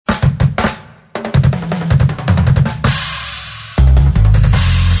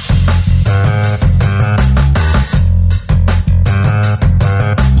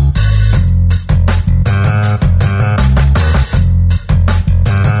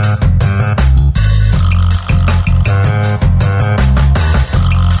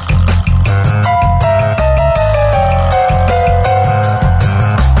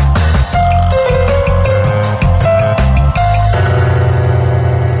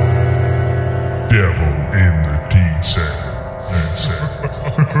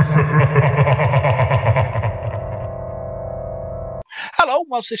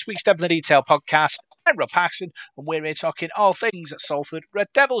Well, to this week's Devil in the Detail podcast. I'm Rob Paxton, and we're here talking all things at Salford Red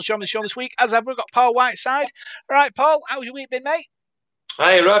Devils. Joining the show this week, as ever, we've got Paul Whiteside. All right, Paul, how's your week been, mate?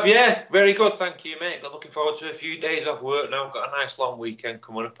 Hi, Rob. Yeah, very good, thank you, mate. Looking forward to a few days off work now. I've got a nice long weekend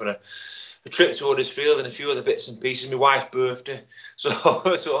coming up and a trip to Huddersfield and a few other bits and pieces. My wife's birthday, so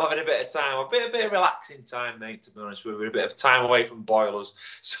having a bit of time, a bit of relaxing time, mate. To be honest with you, a bit of time away from boilers.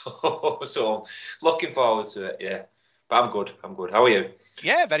 So looking forward to it. Yeah, but I'm good. How are you?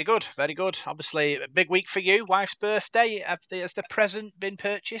 Yeah, very good, very good. Obviously, a big week for you. Wife's birthday. Has the present been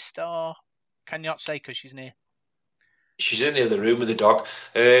purchased, or can you not say because she's near? She's in the other room with the dog.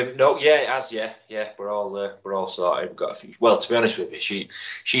 No, yeah, it has. Yeah. We're all sorted. We've got a few. Well, to be honest with you,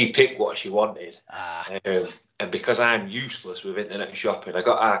 she picked what she wanted, and because I'm useless with internet shopping, I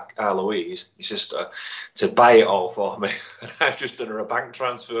got our Louise, my sister, to buy it all for me, and I've just done her a bank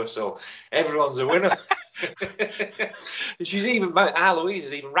transfer, so everyone's a winner. Our Louise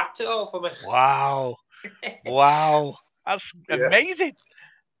has even wrapped it all for me. Wow, that's amazing.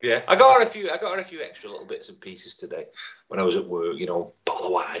 Yeah, I got her a few extra little bits and pieces today when I was at work. You know, a bottle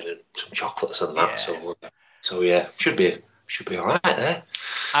of wine and some chocolates and that. Yeah. So yeah, should be all right there.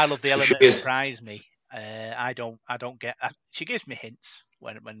 I love the element that surprise me. I don't get. She gives me hints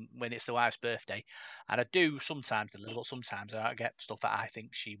when it's the wife's birthday, and I do sometimes deliver. But sometimes I get stuff that I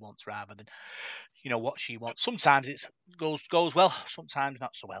think she wants rather than what she wants. Sometimes it goes well, sometimes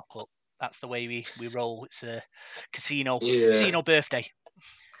not so well. But that's the way we roll. It's a casino birthday.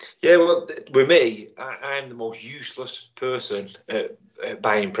 Yeah, well, with me, I'm the most useless person at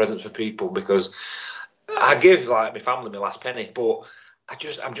buying presents for people because I give my family my last penny, but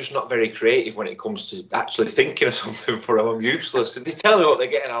I'm just not very creative when it comes to actually thinking of something for them. I'm useless. If they tell me what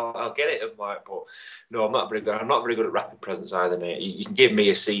they're getting, I'll get it. But no, I'm not very good. I'm not very good at wrapping presents either, mate. You can give me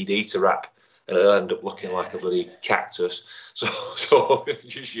a CD to wrap, and it'll end up looking like a bloody cactus. So I'm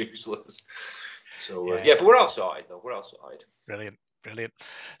just useless. So yeah, but we're all sorted though. We're all sorted. Brilliant.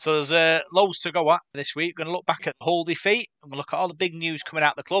 So there's loads to go at this week. We're going to look back at the Hull defeat. We're going to look at all the big news coming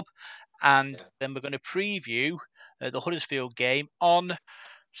out of the club. And then we're going to preview the Huddersfield game on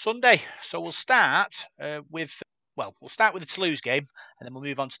Sunday. So we'll start with the Toulouse game, and then we'll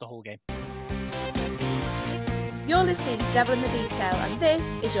move on to the Hull game. You're listening to Devil in the Detail, and this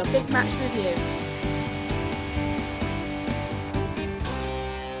is your big match review.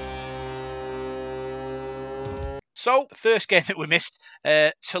 So, the first game that we missed,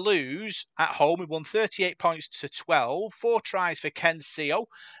 Toulouse at home, we won 38 points to 12, 4 tries for Ken Sio.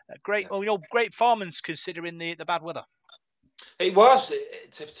 Great performance considering the bad weather. It was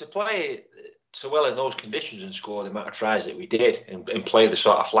to play so well in those conditions and score the amount of tries that we did and play the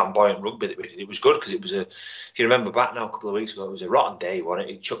sort of flamboyant rugby that we did. It was good because it was if you remember back now a couple of weeks ago, it was a rotten day,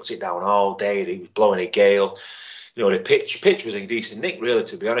 wasn't it? It chucked it down all day. It was blowing a gale. You know, the pitch was in decent nick, really,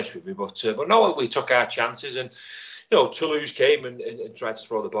 to be honest with you. But no, we took our chances and. Toulouse came and tried to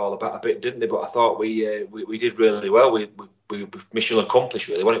throw the ball about a bit, didn't they? But I thought we did really well. We mission accomplished,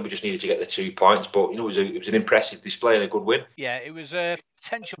 really. We just needed to get the 2 points, but it was an impressive display and a good win. Yeah, it was a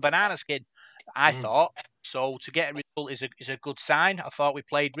potential banana skin, I thought. So to get a result is a good sign. I thought we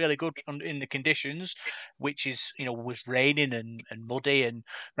played really good in the conditions, which is was raining and muddy and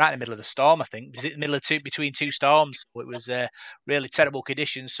right in the middle of the storm. I think was it the middle of between two storms. So it was really terrible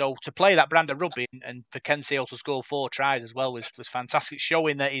conditions. So to play that brand of rugby and for Ken Sale to score 4 tries as well was fantastic,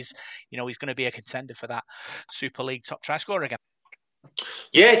 showing that he's going to be a contender for that Super League top try scorer again.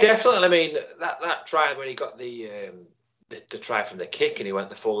 Yeah, definitely. I mean that try when he got the try from the kick and he went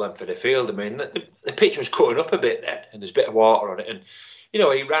the full length of the field. I mean, the pitch was cutting up a bit then, and there's a bit of water on it. And,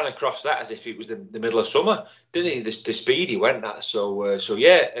 he ran across that as if it was the middle of summer, didn't he? The speed he went at. So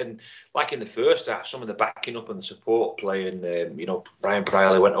yeah. And like in the first half, some of the backing up and the support play, and, Brian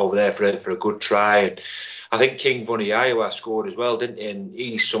Brierley went over there for a good try. And I think King Vuniyawa scored as well, didn't he? And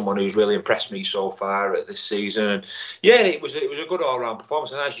he's someone who's really impressed me so far this season. And yeah, it was a good all-round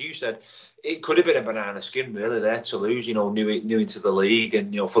performance. And as you said, it could have been a banana skin, really, there, Toulouse, new into the league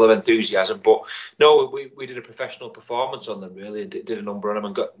and, full of enthusiasm. But, no, we did a professional performance on them, really, and did a number on them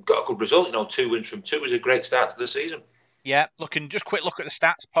and got a good result. 2 wins from 2 was a great start to the season. Yeah, just quick look at the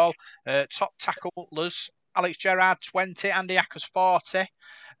stats, Paul. Top tacklers, Alex Gerrard, 20, Andy Ackers, 40,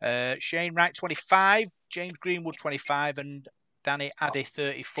 Shane Wright, 25, James Greenwood, 25, and Danny Addy,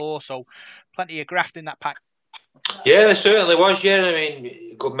 34. So plenty of graft in that pack. Yeah, there certainly was. Yeah, I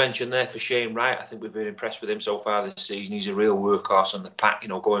mean, good mention there for Shane Wright. I think we've been impressed with him so far this season. He's a real workhorse on the pack,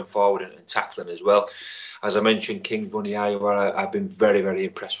 going forward and tackling as well. As I mentioned, King Vuniyawa, I've been very, very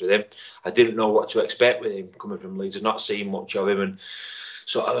impressed with him. I didn't know what to expect with him coming from Leeds. I've not seen much of him, and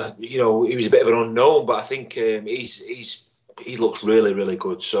so he was a bit of an unknown. But I think he's he looks really, really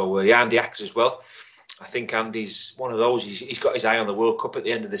good. So Andy Axe as well. I think Andy's one of those. He's got his eye on the World Cup at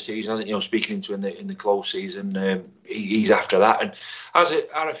the end of the season, hasn't he? Speaking to in the close season, he's after that. And as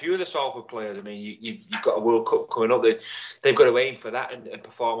are a few of the Salford players. I mean, you've got a World Cup coming up. They've got to aim for that and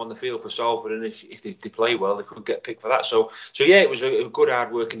perform on the field for Salford. And if they play well, they could get picked for that. So yeah, it was a good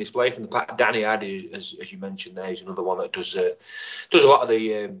hard working display from the pack. Danny Addy, as you mentioned, there, he's another one that does a lot of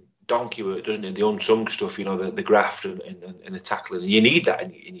the donkey work, doesn't he? The unsung stuff, the graft and the tackling. And you need that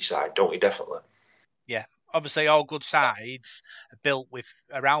in your side, don't you? Definitely. Yeah, obviously all good sides are built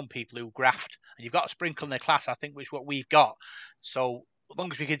around people who graft, and you've got to sprinkle in their class, I think, which is what we've got. So as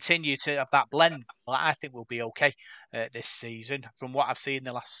long as we continue to have that blend, I think we'll be okay this season. From what I've seen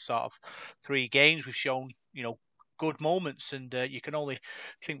the last sort of 3 games, we've shown, good moments, and you can only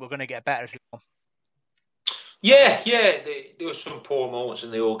think we're going to get better as we go. Yeah, there were some poor moments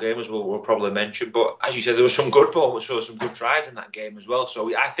in the whole game as we'll probably mention, but as you said, there were some good moments, there were some good tries in that game as well.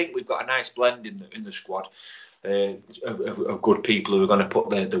 So I think we've got a nice blend in the squad of good people who are going to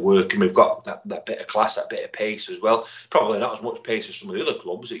put the work in. We've got that bit of class, that bit of pace as well. Probably not as much pace as some of the other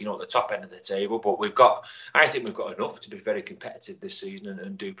clubs, at the top end of the table, but I think we've got enough to be very competitive this season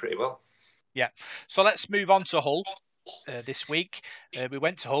and do pretty well. Yeah, so let's move on to Hull. This week we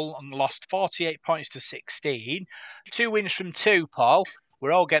went to Hull and lost 48 points to 16. 2 wins from 2, Paul.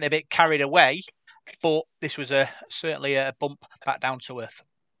 We're all getting a bit carried away, but this was certainly a bump back down to earth.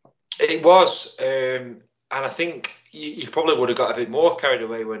 It was, and I think you probably would have got a bit more carried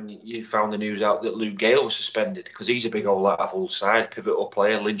away when you found the news out that Luke Gale was suspended, because he's a big old out of Hull's side, pivotal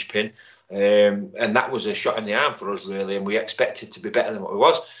player, linchpin. And that was a shot in the arm for us, really, and we expected to be better than what we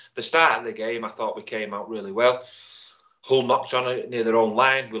was. The start of the game, I thought we came out really well. Hull knocked on it near their own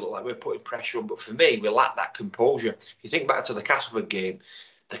line. We looked like we were putting pressure on, but for me, we lacked that composure. You think back to the Castleford game,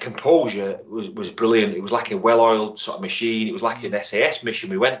 the composure was brilliant. It was like a well-oiled sort of machine. It was like an SAS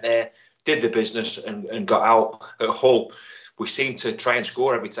mission. We went there, did the business, and got out. At Hull, we seemed to try and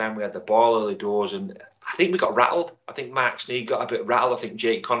score every time we had the ball early doors, and I think we got rattled. I think Mark Sneed got a bit rattled. I think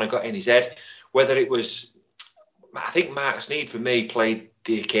Jake Connor got in his head. Whether it was, I think Mark Sneed, for me, played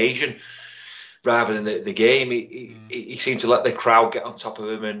the occasion rather than the game. He seemed to let the crowd get on top of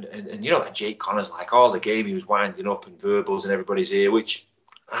him, and that Jake Connor's like all the game he was winding up and verbals in everybody's ear, which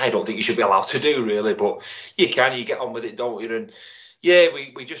I don't think you should be allowed to do, really, but you get on with it, don't you? And yeah,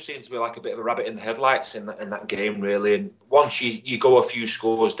 we just seemed to be like a bit of a rabbit in the headlights in that game, really. And once you go a few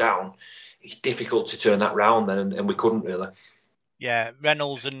scores down, it's difficult to turn that round then, and we couldn't really. Yeah,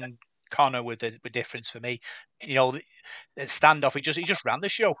 Reynolds and Connor were the difference for me. The standoff, he just ran the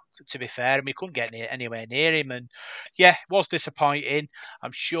show, to be fair, and we couldn't get anywhere near him. And yeah, it was disappointing.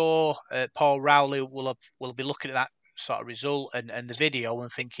 I'm sure Paul Rowley will be looking at that sort of result and the video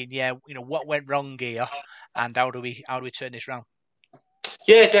and thinking, what went wrong here, and how do we turn this round?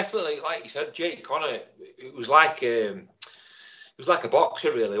 Yeah, definitely. Like you said, Jake Connor, it was like a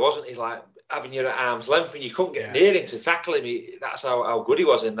boxer, really, wasn't he? Like having you at arm's length, and you couldn't get near him to tackle him. That's how good he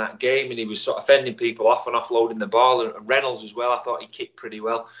was in that game, and he was sort of fending people off and offloading the ball. And Reynolds as well, I thought he kicked pretty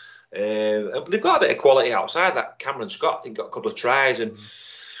well. And they've got a bit of quality outside. That Cameron Scott, I think, got a couple of tries, and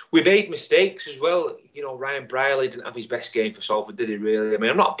we made mistakes as well. Ryan Brierley didn't have his best game for Salford, did he, really? I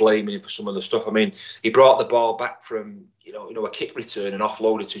mean, I'm not blaming him for some of the stuff. I mean, he brought the ball back from, a kick return and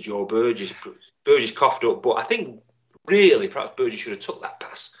offloaded to Joe Burgess. Burgess coughed up, but I think, really, perhaps Burgess should have took that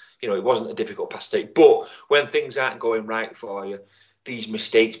pass. It wasn't a difficult pass to take. But when things aren't going right for you, these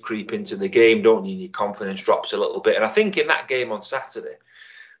mistakes creep into the game, don't you? And your confidence drops a little bit. And I think in that game on Saturday,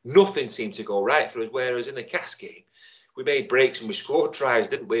 nothing seemed to go right for us, whereas in the Cass game, we made breaks and we scored tries,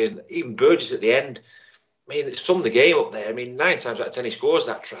 didn't we? And even Burgess at the end, I mean, it summed the game up there. I mean, 9 times out of 10 he scores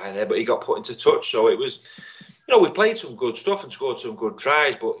that try there, but he got put into touch. So it was, we played some good stuff and scored some good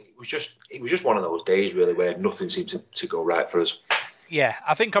tries, but it was just one of those days, really, where nothing seemed to go right for us. Yeah,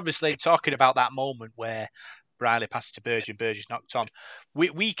 I think obviously talking about that moment where Brierley passed to Burgess and Burgess knocked on,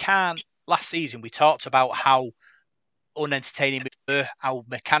 we can't. Last season we talked about how unentertaining we were, how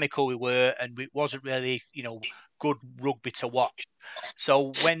mechanical we were, and it wasn't really, good rugby to watch.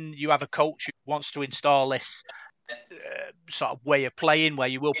 So when you have a coach who wants to install this sort of way of playing where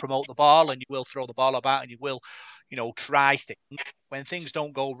you will promote the ball and you will throw the ball about and you will, try things, when things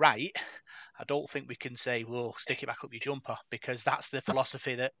don't go right, I don't think we can say, well, stick it back up your jumper, because that's the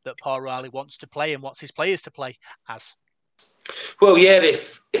philosophy that Paul Riley wants to play and wants his players to play as. Well, yeah,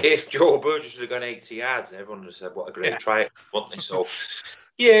 if Joe Burgess had gone 80 yards, everyone would have said, what a great try, wouldn't they? So,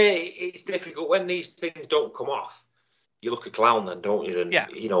 yeah, it's difficult. When these things don't come off, you look a clown then, don't you?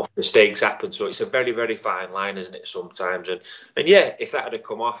 And, mistakes happen. So it's a very, very fine line, isn't it, sometimes? And yeah, if that had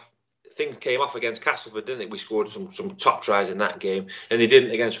come off, things came off against Castleford, didn't it? We scored some top tries in that game, and they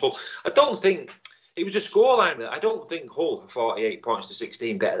didn't against Hull. I don't think it was a scoreline. I don't think Hull 48 points to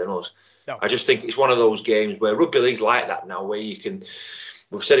 16 better than us. No. I just think it's one of those games where rugby league's like that now, where you can.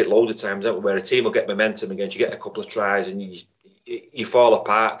 We've said it loads of times, haven't we, where a team will get momentum against you, get a couple of tries, and you fall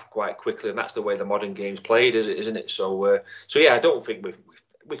apart quite quickly, and that's the way the modern game's played, isn't it? So yeah, I don't think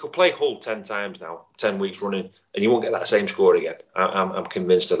we could play Hull 10 times now, 10 weeks running, and you won't get that same score again. I'm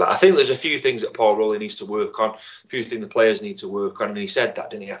convinced of that. I think there's a few things that Paul Rowley needs to work on, a few things the players need to work on, and he said that,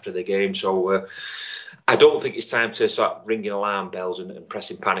 didn't he, after the game? So I don't think it's time to start ringing alarm bells and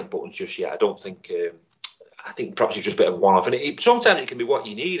pressing panic buttons just yet. I think perhaps it's just a bit of a one-off, and sometimes it can be what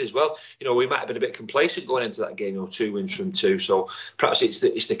you need as well. We might have been a bit complacent going into that game, 2 wins from 2. So perhaps it's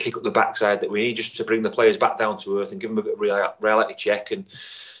the kick up the backside that we need, just to bring the players back down to earth and give them a bit of reality check. And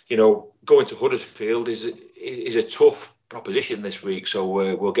going to Huddersfield is a tough proposition this week, so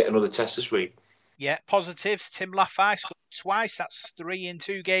we'll get another test this week. Yeah, positives. Tim Laffey scored twice. That's 3 in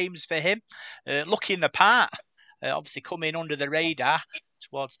 2 games for him. Looking the part, obviously coming under the radar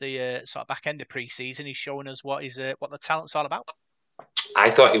towards the sort of back end of pre-season. He's showing us what the talent's all about.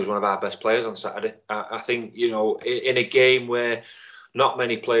 I thought he was one of our best players on Saturday. I think, in a game where not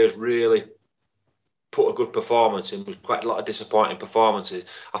many players really put a good performance in, with quite a lot of disappointing performances,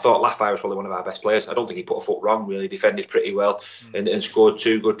 I thought Laffey was probably one of our best players. I don't think he put a foot wrong, really, defended pretty well and scored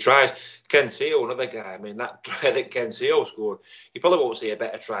 2 good tries. Ken Seo, another guy, that try that Ken Seo scored, you probably won't see a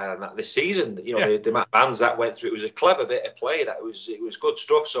better try than that this season. The amount of bands that went through, it was a clever bit of play. It was good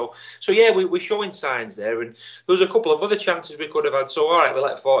stuff. So yeah, we're showing signs there, and there was a couple of other chances we could have had. So all right, we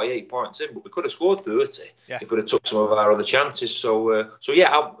let 48 points in, but we could have scored 30 if we'd have took some of our other chances. So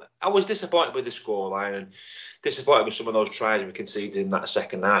yeah, I was disappointed with the scoreline and disappointed with some of those tries we conceded in that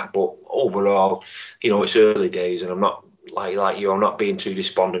second half. But overall, it's early days, and I'm not like you. I'm not being too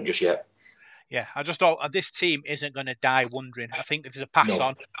despondent just yet. Yeah, I just thought this team isn't going to die wondering. I think if there's a pass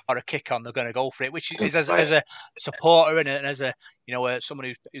on or a kick on, they're going to go for it. Which is as a supporter and as a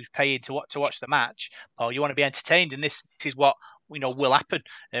someone who's paying to watch the match, Paul, you want to be entertained, and this is what will happen.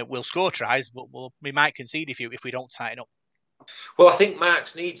 We'll score tries, but we might concede if we don't tighten up. Well, I think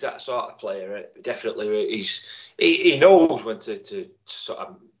Marks needs that sort of player. Definitely, he knows when to sort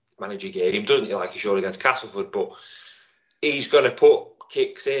of manage a game, doesn't he? Like he showed against Castleford, but he's going to put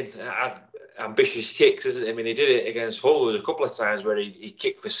kicks in. Ambitious kicks, isn't it? He did it against Hull. There was a couple of times where he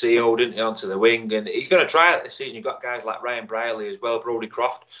kicked for Seo, didn't he, onto the wing, and he's going to try it this season. You've got guys like Ryan Brierley as well, Brodie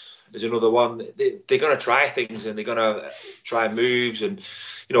Croft is another one. They're going to try things, and they're going to try moves, and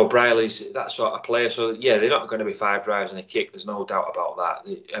Brierley's that sort of player. So yeah, they're not going to be 5 drives and a kick. There's no doubt about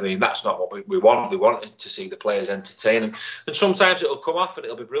that. That's not what we want. We want to see the players entertain them, and sometimes it'll come off and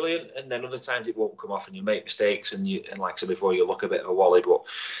it'll be brilliant, and then other times it won't come off and you make mistakes, and like I said before, you look a bit of a wally. But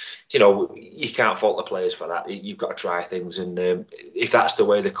you can't fault the players for that. You've got to try things, and if that's the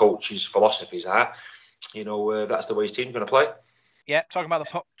way the coach's philosophies are, that's the way his team's going to play. Yeah, talking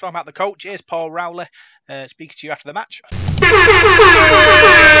about the coach, here's Paul Rowley speaking to you after the match.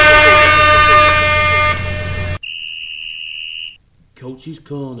 Coach's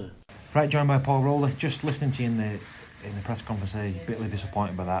Corner. Right, joined by Paul Rowley. Just listening to you in the press conference, a bitly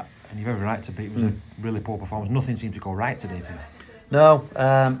disappointed by that, and you're very right to be. It was a really poor performance. Nothing seemed to go right today for you. No,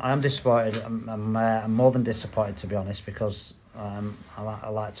 I'm disappointed. I'm more than disappointed, to be honest, because I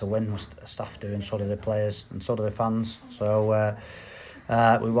like to win. My staff do, and so do the players, and so do the fans. So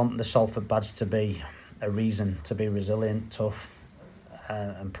we want the Salford badge to be a reason to be resilient, tough,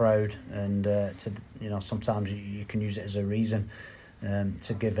 and proud. And sometimes you can use it as a reason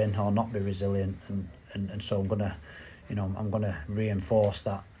to give in or not be resilient. And so I'm gonna reinforce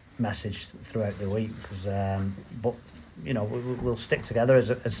that message throughout the week, because we'll stick together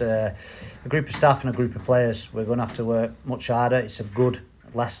as a group of staff and a group of players. We're going to have to work much harder. It's a good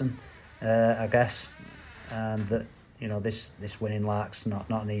lesson, I guess, and that this winning lark's not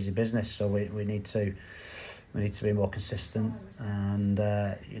an easy business. So we need to be more consistent, and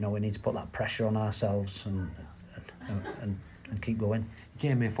we need to put that pressure on ourselves and keep going. You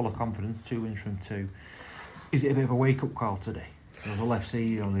came here full of confidence. 2 wins from 2. Is it a bit of a wake up call today? The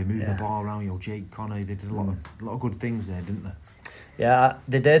FC, they moved the ball around. Jake Connor, they did a lot of good things there, didn't they? Yeah,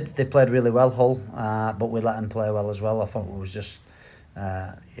 they did. They played really well, Hull, but we let them play well as well. I thought it was just, we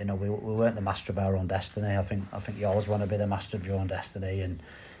weren't the master of our own destiny. I think you always want to be the master of your own destiny, and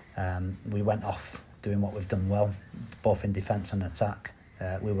we went off doing what we've done well, both in defence and attack.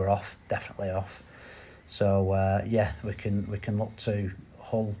 We were definitely off. So we can look to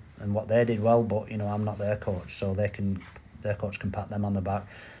Hull and what they did well, but I'm not their coach, so their coach can pat them on the back.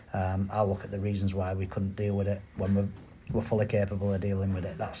 I'll look at the reasons why we couldn't deal with it when we're fully capable of dealing with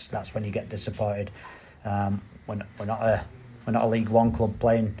it. That's when you get disappointed. We're not a League One club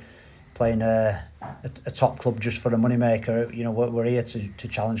playing a top club just for a moneymaker. You know, we're here to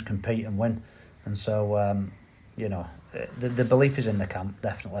challenge, compete, and win. And so, you know, the belief is in the camp,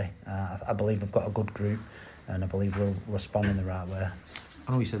 definitely. I believe we've got a good group, and I believe we'll respond in the right way.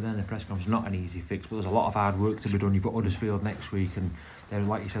 I know you said there in the press conference, not an easy fix, but there's a lot of hard work to be done. You've got Huddersfield next week, and they're,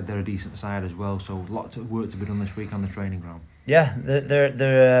 like you said, they're a decent side as well. So lots of work to be done this week on the training ground. Yeah,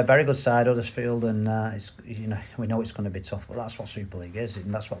 they're a very good side, Huddersfield, and it's, you know, we know it's going to be tough, but that's what Super League is,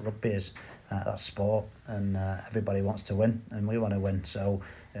 and that's what rugby is. That's sport, and everybody wants to win, and we want to win. So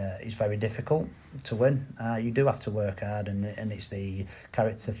it's very difficult to win. You do have to work hard, and it's the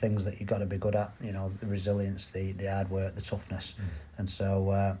character things that you've got to be good at. You know, the resilience, the hard work, the toughness, and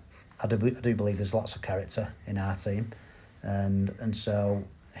so I do believe there's lots of character in our team, and so,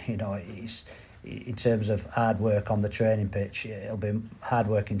 you know, it's, in terms of hard work on the training pitch, it'll be hard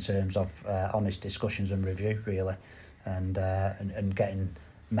work in terms of honest discussions and review, really, and getting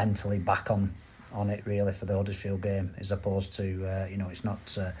mentally back on it, really, for the Huddersfield game, as opposed to you know, it's not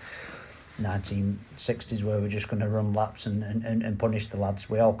 1960s where we're just going to run laps and punish the lads.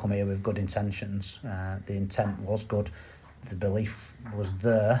 We all come here with good intentions. The intent was good, the belief was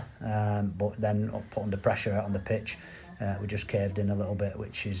there, but then put under pressure out on the pitch, we just caved in a little bit,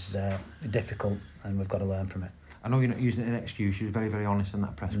 which is difficult, and we've got to learn from it. I know you're not using it as an excuse. You were very, very honest in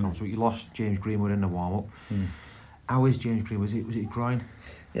that press conference. You lost James Greenwood in the warm-up. How is James Greenwood? Was it his groin?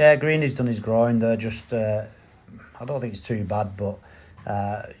 Yeah, Greeny's done his groin. They're just, I don't think it's too bad, but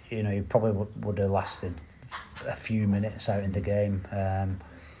you know, he probably would have lasted a few minutes out in the game.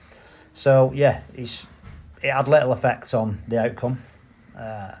 So yeah, it had little effect on the outcome.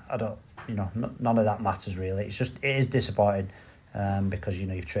 I don't, you know, none of that matters really. It's just, it is disappointing because, you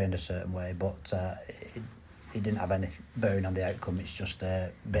know, you've trained a certain way, but it didn't have any bearing on the outcome. It's just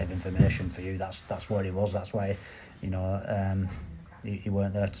a bit of information for you. That's where he was. That's why, you know, he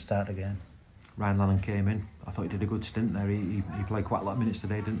weren't there to start the game. Ryan Lannon came in. I thought he did a good stint there. He played quite a lot of minutes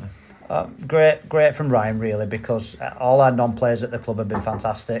today, didn't he? Great from Ryan, really, because all our non-players at the club have been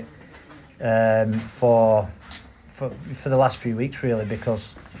fantastic for the last few weeks, really,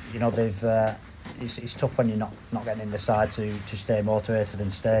 because, you know, they've it's tough when you're not getting in the side to stay motivated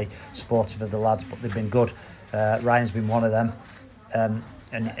and stay supportive of the lads, but they've been good. Ryan's been one of them, and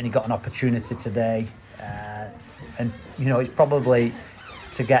he got an opportunity today, and, you know, it's probably,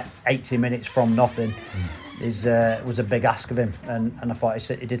 to get 80 minutes from nothing was a big ask of him, and I thought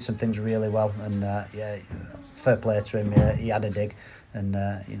he did some things really well, and yeah, fair play to him. He had a dig, and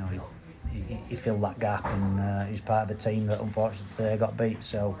you know, he filled that gap, and he's part of a team that unfortunately got beat,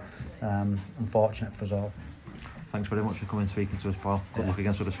 so unfortunate for us all. Thanks very much for coming and speaking to us, Paul. Good luck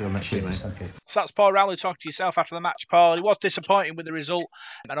against Huddersfield next week, mate. Thank you. So that's Paul Rowley talking to yourself after the match, Paul. He was disappointing with the result,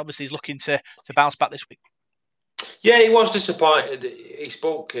 and obviously he's looking to bounce back this week. Yeah, he was disappointed. He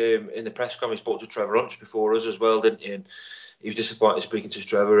spoke in the press conference. He spoke to Trevor Hunch before us as well, didn't he? And he was disappointed speaking to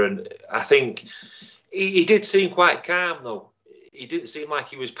Trevor. And I think he did seem quite calm, though. He didn't seem like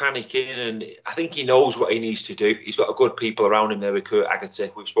he was panicking, and I think he knows what he needs to do. He's got good people around him there with Kurt Haggerty.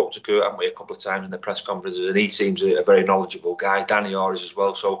 We've spoken to Kurt, haven't we, a couple of times in the press conferences, and he seems a very knowledgeable guy. Danny Orr is as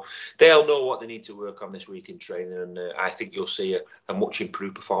well. So they'll know what they need to work on this week in training, and I think you'll see a much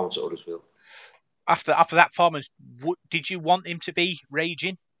improved performance at Huddersfield. After that performance, did you want him to be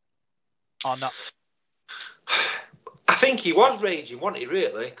raging or not? I think he was raging, wasn't he,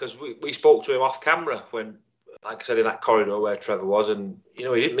 really? Because we spoke to him off camera when, like I said, in that corridor where Trevor was, and, you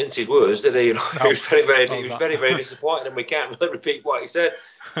know, he didn't mince his words, did he? You know, no, he was very disappointed, and we can't really repeat what he said.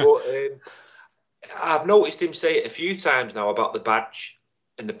 But I've noticed him say it a few times now about the badge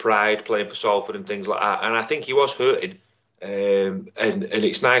and the pride, playing for Salford and things like that, and I think he was hurting. And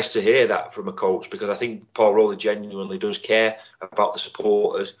it's nice to hear that from a coach, because I think Paul Rowley genuinely does care about the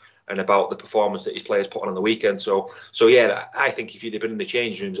supporters and about the performance that his players put on the weekend. So yeah, I think if you'd have been in the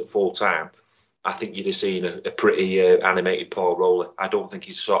change rooms at full time, I think you'd have seen a pretty animated Paul Rowley. I don't think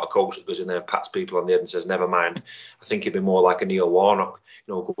he's the sort of coach that goes in there and pats people on the head and says, never mind. I think he'd be more like a Neil Warnock,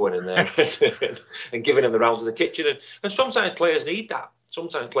 you know, going in there and giving them the rounds of the kitchen. And sometimes players need that.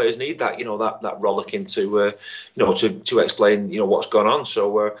 You know, that rollicking to, you know, to explain, you know, what's gone on.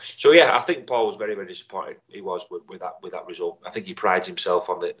 So yeah, I think Paul was very, very disappointed. He was with that result. I think he prides himself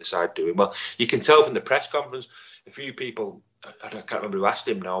on the side doing well. You can tell from the press conference, a few people, I can't remember who asked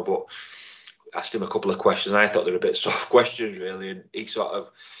him now, but asked him a couple of questions. And I thought they were a bit soft questions, really. And he sort of,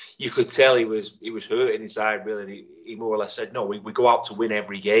 you could tell he was hurting inside, really. And he more or less said, no, we go out to win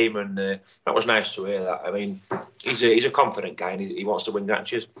every game. And that was nice to hear that. I mean, he's a confident guy, and he wants to win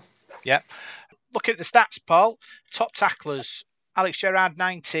matches. Yeah. looking at the stats, Paul, top tacklers, Alex Gerrard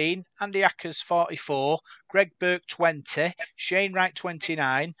 19, Andy Ackers 44, Greg Burke 20, Shane Wright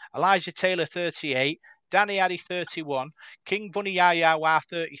 29, Elijah Taylor 38, Danny Addy 31, King Vuniyayawa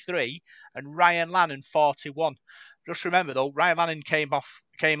 33, and Ryan Lannon 41. Just remember though, Ryan Lannon came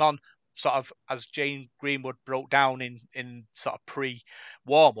on sort of as Jane Greenwood broke down in sort of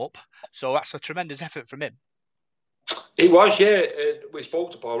pre-warm-up. So that's a tremendous effort from him. It was, yeah. We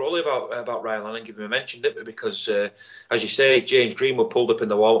spoke to Paul Rowley about Ryan Lannon, giving him a mention, didn't we? Because, as you say, James Greenwood pulled up in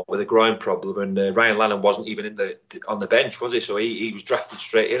the wall with a groin problem, and Ryan Lannon wasn't even on the bench, was he? So he was drafted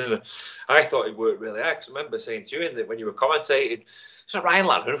straight in, and I thought he worked really hard. Because I remember saying to you when you were commentating, it's not Ryan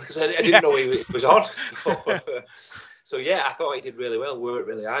Lannon, because I didn't know he was on. So yeah, I thought he did really well, worked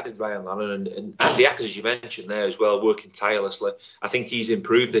really hard, did Ryan Lannon, and Andy Ackers, as you mentioned there as well, working tirelessly. I think he's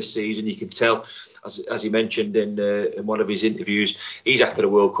improved this season. You can tell, as he mentioned in one of his interviews, he's after a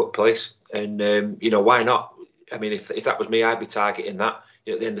World Cup place, and why not? I mean, if that was me, I'd be targeting that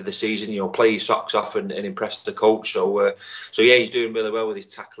at the end of the season. Play his socks off and impress the coach. So yeah, he's doing really well with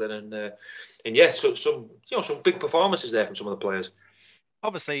his tackling, and yeah, so some big performances there from some of the players.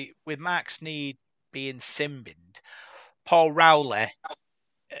 Obviously, with Mark Sneyd being sin-binned, Paul Rowley,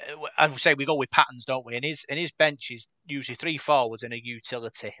 I would say we go with patterns, don't we? And his bench is usually 3 forwards and a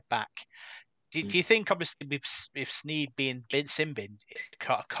utility back. Do you think, obviously, if Sneyd being sin-binned, it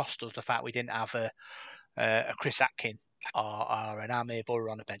cost us the fact we didn't have a Chris Atkin or an Amir Burr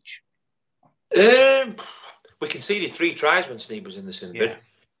on the bench? We conceded 3 tries when Sneyd was in the sin bin. Yeah.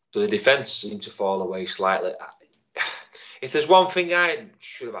 So the defence seemed to fall away slightly. If there's one thing I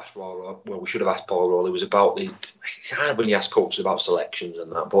should have asked we should have asked Paul Rowley, was about it's hard when you ask coaches about selections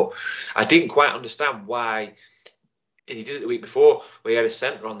and that, but I didn't quite understand why, and he did it the week before, where he had a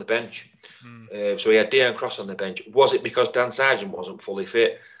centre on the bench. So he had Dejan Cross on the bench. Was it because Dan Sargent wasn't fully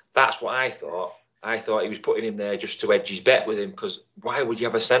fit? That's what I thought. I thought he was putting him there just to edge his bet with him, because why would you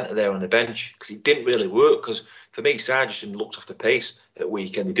have a centre there on the bench? Because it didn't really work, because for me, Sargent looked off the pace at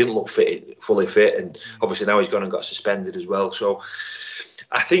weekend. He didn't look fully fit, and obviously now he's gone and got suspended as well. So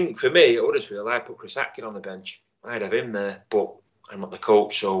I think for me, at Huddersfield, I'd put Chris Atkin on the bench. I'd have him there, but I'm not the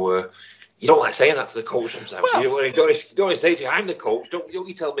coach, so you don't like saying that to the coach sometimes. Well, you don't want to say to you, I'm the coach. Don't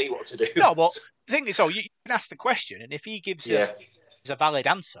you tell me what to do. No, but the thing is, you can ask the question, and if he gives you a valid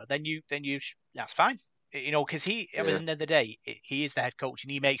answer, then you that's fine. Because at the end of the day, he is the head coach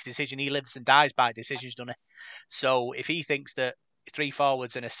and he makes decisions. He lives and dies by decisions, doesn't he? So if he thinks that 3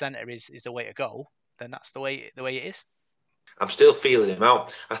 forwards and a centre is the way to go, then that's the way it is. I'm still feeling him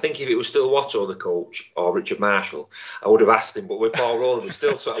out. I think if it was still Watto, the coach, or Richard Marshall, I would have asked him. But with Paul Rowley, we're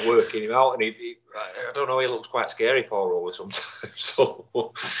still sort of working him out, and he I don't know, he looks quite scary, Paul Rowley, sometimes.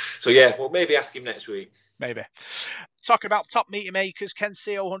 So yeah, well, maybe ask him next week. Maybe. Talking about top meter makers, Ken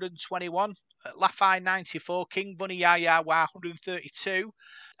Seo 121, Lafai 94, King Vuniyayawa 132,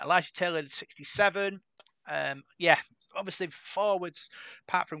 Elijah Taylor 67. Obviously forwards,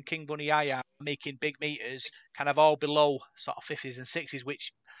 apart from King Vuniyayawa, making big meters, kind of all below sort of 50s and 60s,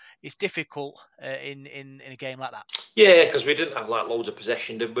 which is difficult in a game like that. Yeah, because we didn't have loads of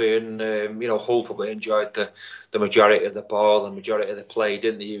possession, did we? And Hull probably enjoyed the majority of the ball, the majority of the play,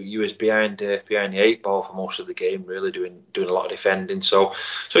 didn't they? You was behind the 8 ball for most of the game, really doing a lot of defending. So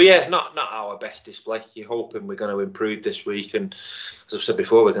yeah, not our best display. You're hoping we're going to improve this week, and as I've said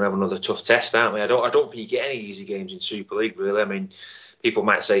before, we're going to have another tough test, aren't we? I don't think you get any easy games in Super League, really. I mean, people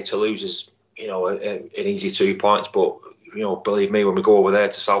might say Toulouse is an easy 2 points, but believe me, when we go over there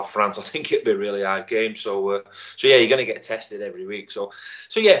to South France, I think it'd be a really hard game. So yeah, you're going to get tested every week. So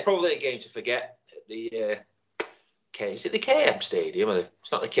yeah, probably a game to forget. Is it the KM Stadium?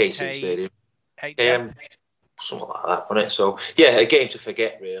 It's not the KC Stadium. KM, something like that, wasn't it? So yeah, a game to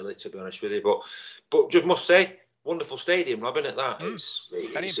forget, really, to be honest with you. But just must say, wonderful stadium, Robin, at that. It's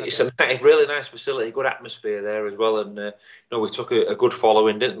a really nice facility, good atmosphere there as well, and we took a good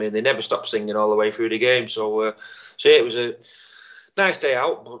following, didn't we? And they never stopped singing all the way through the game. So yeah, it was a nice day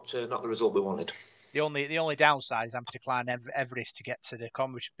out, but not the result we wanted. The only downside is having to climb Everest to get to the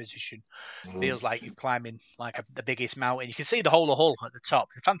commentary position. Feels like you're climbing the biggest mountain. You can see the whole of Hull at the top.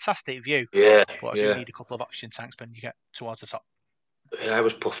 It's a fantastic view. Yeah, but you need a couple of oxygen tanks when you get towards the top. Yeah, I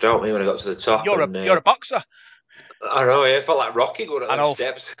was puffed out when I got to the top. You're a boxer. I know, yeah. I felt like Rocky going up those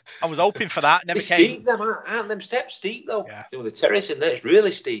steps. I was hoping for that. Never came. Steep, aren't them steps steep, though? Yeah. The terrace in there, it's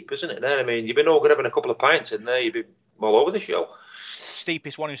really steep, isn't it? I mean, you've been all good having a couple of pints in there, you've been all over the show.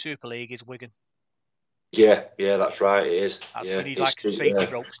 Steepest one in Super League is Wigan. Yeah, that's right, it is. You need safety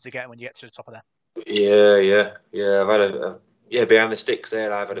ropes to get when you get to the top of there. Yeah. I've had behind the sticks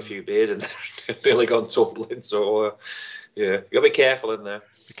there, I've had a few beers and nearly gone tumbling. So, yeah, you got to be careful in there.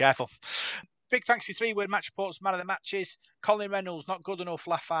 Be careful. big thanks for 3-word match reports, man of the matches. Colin Reynolds, not good enough,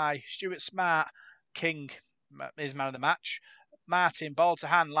 Laffey. Stuart Smart, King is man of the match. Martin, ball to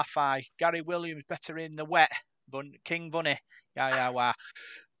hand, Laffey. Gary Williams, better in the wet. King Bunny, yeah.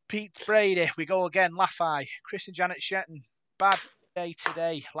 Pete Brady, we go again, Laffey. Chris and Janet Shetton, bad day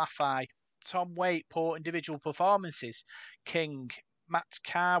today, Laffey. Tom Waite, poor individual performances. King. Matt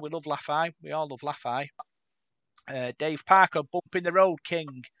Carr, we love Laffey. We all love Laffey. Dave Parker, bumping the road,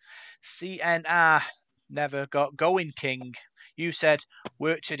 King. CNR, never got going, King. You said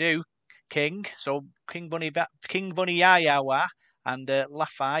work to do, King. So King Bunny Yayawa and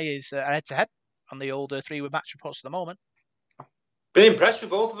Laffey is head to head on the old 3-word match reports at the moment. Been impressed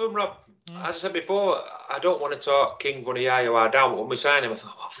with both of them, Rob. As I said before, I don't want to talk King Vuniyayawa down, but when we signed him, I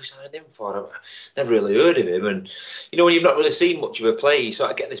thought, what have we signed him for? I've never really heard of him. And, when you've not really seen much of a play, you sort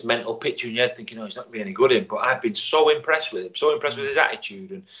of get this mental picture in your head thinking, he's not going to be any good in. But I've been so impressed with him, so impressed with his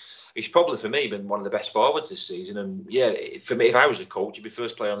attitude. And he's probably, for me, been one of the best forwards this season. And, for me, if I was a coach, he'd be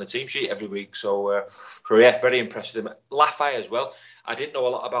first player on the team sheet every week. So, very impressed with him. Laffey as well. I didn't know a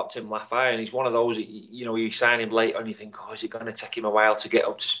lot about Tim Laffey, and he's one of those, you sign him late and you think, is it going to take him a while to get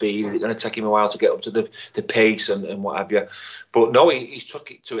up to speed? Is it going to take him a while to get up to the pace and what have you? But no, he's took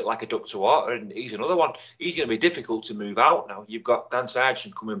it to it like a duck to water, and he's another one. He's going to be difficult to move out now. You've got Dan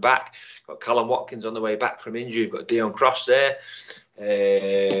Sargent coming back, got Callum Watkins on the way back from injury, you've got Dion Cross there.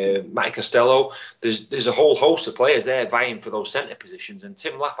 Matty Costello, there's a whole host of players there vying for those centre positions, and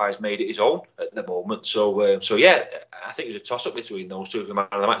Tim Laffey's made it his own at the moment. So I think it was a toss up between those two for the man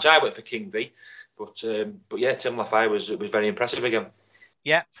of the match. I went for King V, but Tim Laffey was very impressive again.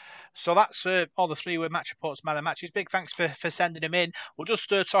 Yeah. So that's all the 3-word match reports, man of the matches. Big thanks for sending them in. We'll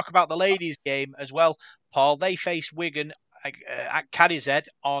just talk about the ladies' game as well, Paul. They faced Wigan at Cadizhead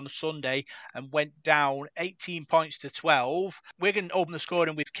on Sunday and went down 18 points to 12. Wigan opened the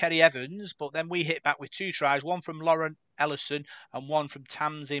scoring with Kerry Evans, but then we hit back with 2 tries, one from Lauren Ellison and one from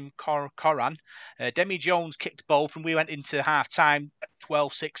Tamzin Koran. Demi Jones kicked both and we went into half-time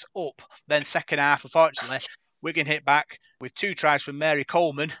 12-6 up. Then second half, unfortunately, Wigan hit back with 2 tries from Mary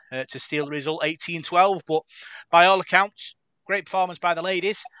Coleman to steal the result 18-12. But by all accounts, great performance by the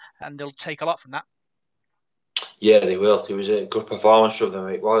ladies, and they'll take a lot from that. Yeah, they will. It was a good performance from them.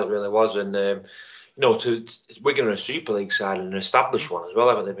 It really was. And, Wigan are a Super League side and an established one as well,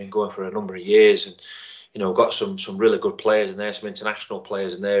 haven't they? They've been going for a number of years and, got some really good players in there, some international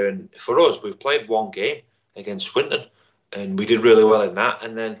players in there. And for us, we've played one game against Swinton and we did really well in that.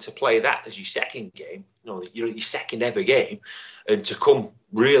 And then to play that as your second game, your second ever game, and to come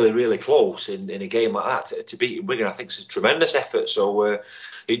really, really close in a game like that to beat Wigan, I think it's a tremendous effort. So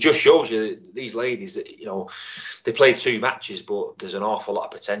it just shows you these ladies that, they played 2 matches, but there's an awful lot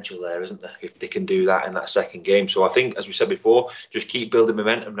of potential there, isn't there, if they can do that in that second game. So I think, as we said before, just keep building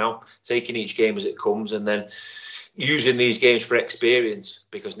momentum now, taking each game as it comes, and then using these games for experience,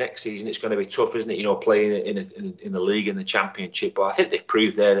 because next season it's going to be tough, isn't it? Playing in the league and the championship. But I think they've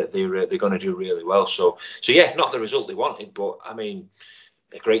proved there that they're going to do really well. So yeah, not the result they wanted, but I mean,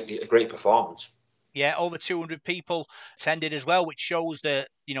 a great performance. Yeah, over 200 people attended as well, which shows the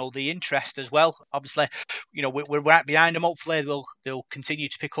interest as well. Obviously, we're right behind them. Hopefully, they'll continue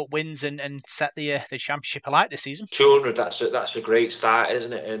to pick up wins and set the championship alight this season. 200, that's a great start,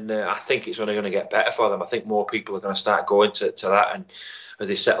 isn't it? And I think it's only going to get better for them. I think more people are going to start going to that, and as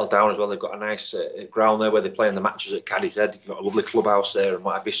they settle down as well, they've got a nice ground there where they're playing the matches at Cadizhead. You've got a lovely clubhouse there and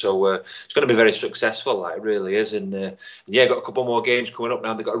what have you. So it's going to be very successful, like it really is. And got a couple more games coming up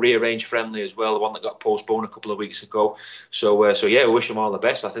now. They've got a rearranged friendly as well, the one that got postponed a couple of weeks ago. So we wish them all the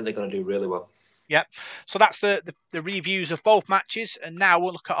best. I think they're going to do really well. Yeah, so that's the reviews of both matches, and now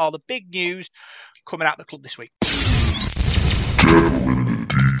we'll look at all the big news coming out of the club this week.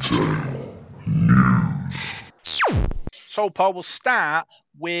 So, Paul, we'll start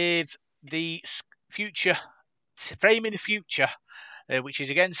with the future, framing the future, which is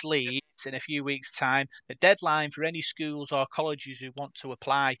against Leeds in a few weeks' time. The deadline for any schools or colleges who want to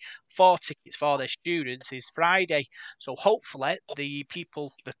apply for tickets for their students is Friday. So hopefully the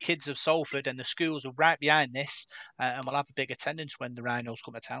kids of Salford and the schools are right behind this, and we'll have a big attendance when the Rhinos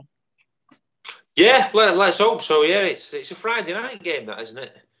come to town. Yeah, let's hope so. Yeah, it's a Friday night game, that, isn't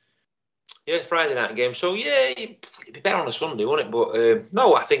it? Yeah, Friday night game. So yeah, it'd be better on a Sunday, wouldn't it? But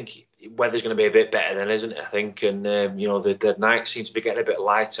no, I think weather's going to be a bit better then, isn't it? I think, and the night seems to be getting a bit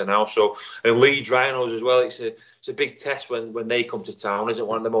lighter now. So, and Leeds Rhinos as well. It's a big test when they come to town. Isn't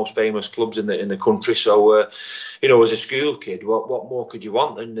one of the most famous clubs in the country? So, as a school kid, what more could you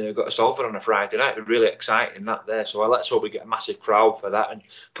want than got a Salford on a Friday night? It's really exciting that there. So let's hope we get a massive crowd for that and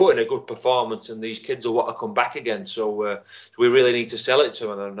put in a good performance. And these kids will want to come back again. So we really need to sell it to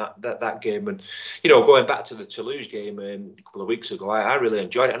them that game. And going back to the Toulouse game a couple of weeks ago, I really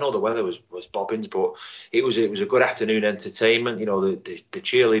enjoyed it. I know the weather was bobbins, but it was a good afternoon entertainment. The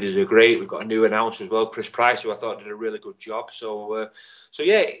cheerleaders are great. We've got a new announcer as well, Chris Price, who I thought did a really good job. So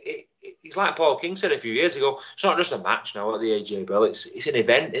yeah, it's like Paul King said a few years ago. It's not just a match now at the AJ Bell. It's an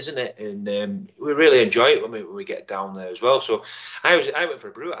event, isn't it? And we really enjoy it when we get down there as well. So I went for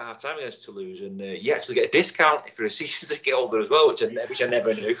a brew at half time against Toulouse, and you actually get a discount if you're a season ticket holder as well, which I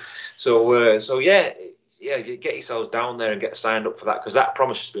never knew. So yeah, get yourselves down there and get signed up for that, because that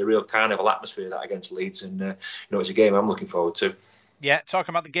promises to be a real carnival atmosphere, that against Leeds, and it's a game I'm looking forward to. Yeah,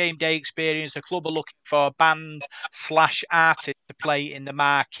 talking about the game day experience, the club are looking for band/artist to play in the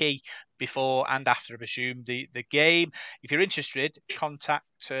marquee before and after, I presume, the game. If you're interested, contact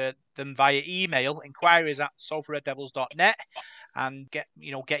them via email, inquiries@salfordreddevils.net, and get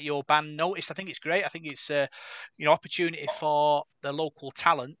your band noticed. I think it's great. I think it's opportunity for the local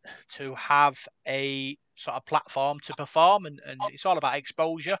talent to have a sort of platform to perform, and it's all about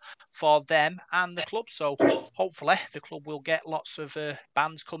exposure for them and the club. So hopefully the club will get lots of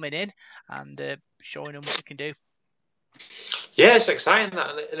bands coming in and showing them what they can do. Yeah, it's exciting that,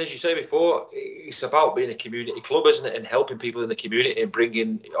 and as you say before, it's about being a community club, isn't it, and helping people in the community and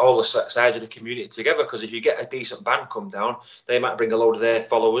bringing all the sides of the community together. Because if you get a decent band come down, they might bring a load of their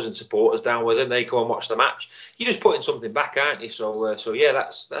followers and supporters down with them. They come and watch the match. You're just putting something back, aren't you? So yeah,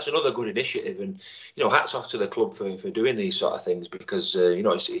 that's another good initiative, and hats off to the club for doing these sort of things, because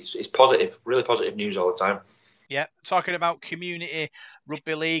it's positive, really positive news all the time. Yeah, talking about community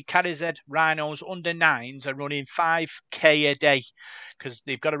rugby league, Cadizhead Rhinos under-9s are running 5k a day because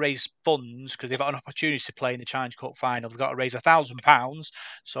they've got to raise funds, because they've got an opportunity to play in the Challenge Cup final. They've got to raise £1,000,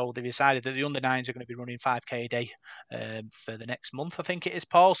 so they've decided that the under-9s are going to be running 5k a day for the next month, I think it is,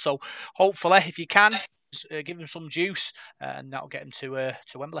 Paul. So hopefully, if you can, give them some juice, and that'll get them to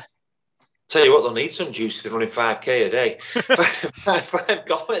Wembley. Tell you what, they'll need some juice if they're running 5k a day. 5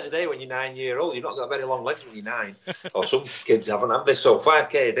 kilometres a day when you're 9-year-old. You've not got very long legs when you're 9. Or some kids haven't, have they? So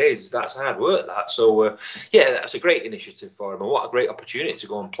 5k a day, that's hard work, that. So, yeah, that's a great initiative for them. And what a great opportunity to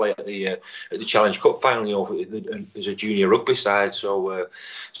go and play at the Challenge Cup final, as a junior rugby side. So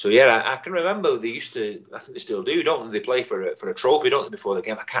yeah, I can remember they used to, I think they still do, don't they? They play for a trophy, don't they, before the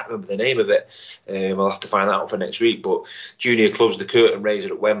game? I can't remember the name of it. I'll have to find that out for next week. But junior clubs, the curtain raiser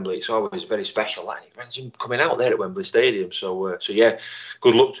at Wembley, it's always very special. Imagine coming out there at Wembley Stadium. So yeah,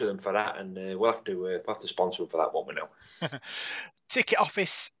 good luck to them for that, and we'll have to sponsor them for that, won't we now? Ticket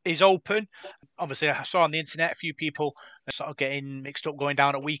office is open. Obviously, I saw on the internet a few people are sort of getting mixed up going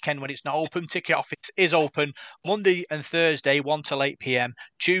down at weekend when it's not open. Ticket office is open Monday and Thursday, 1 till 8 p.m.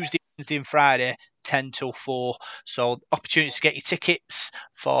 Tuesday, Wednesday, and Friday, 10 till 4. So opportunity to get your tickets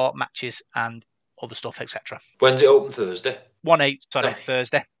for matches and other stuff, etc. When's it open? Thursday. 1/8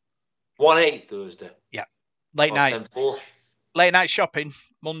 Thursday. 1/8 Thursday. Yeah. Late night shopping,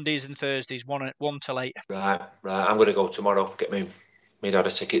 Mondays and Thursdays, 1 till 8. Right. I'm going to go tomorrow. Get me dad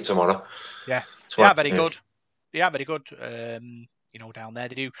a ticket tomorrow. Yeah. They are very good. They are very good. Down there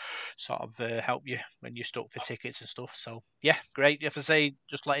they do sort of help you when you're stuck for tickets and stuff. So yeah, great. You have to say,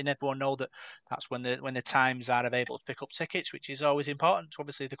 just letting everyone know that that's when the times are available to pick up tickets, which is always important.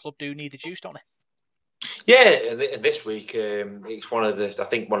 Obviously, the club do need the juice, don't they? Yeah, and this week it's one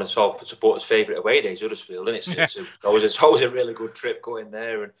of Salford supporters' favourite away days, Huddersfield, and it's always a really good trip going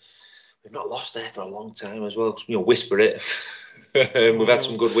there, and we've not lost there for a long time as well. Whisper it. We've had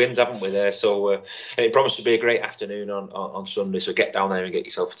some good wins, haven't we? There, so and it promises to be a great afternoon on Sunday. So get down there and get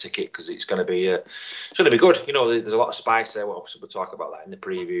yourself a ticket, because it's going to be good. There's a lot of spice there. Obviously, we'll talk about that in the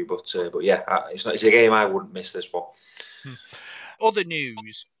preview, but yeah, it's a game I wouldn't miss, this one. Other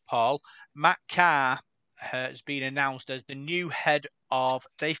news, Paul. Matt Carr has been announced as the new head of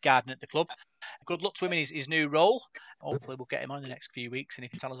safeguarding at the club. Good luck to him in his new role. Hopefully we'll get him on in the next few weeks and he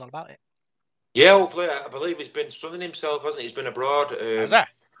can tell us all about it. Yeah, hopefully. I believe he's been sunning himself, hasn't he? He's been abroad. Has that?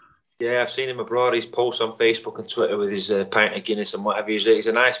 Yeah, I've seen him abroad. He's posts on Facebook and Twitter with his pint of Guinness and whatever. He's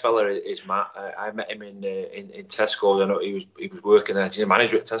a nice fella. Is Matt? I met him in Tesco's. I know he was working there. He's a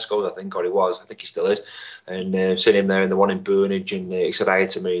manager at Tesco's, I think, or he was. I think he still is. And seen him there in the one in Burnage, and he said hi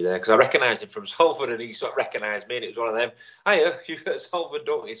to me there because I recognised him from Salford, and he sort of recognised me, and it was one of them. Hiya, you've got Salford,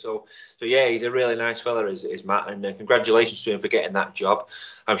 don't you? So yeah, he's a really nice fella, is Matt, and congratulations to him for getting that job.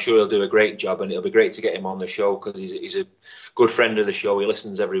 I'm sure he'll do a great job, and it'll be great to get him on the show because he's a good friend of the show. He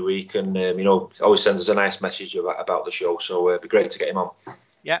listens every week, and always sends us a nice message about the show. So it'd be great to get him on.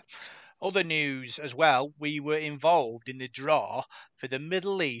 Yeah. Other news as well, we were involved in the draw for the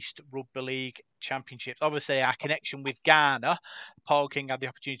Middle East Rugby League Championships. Obviously, our connection with Ghana, Paul King had the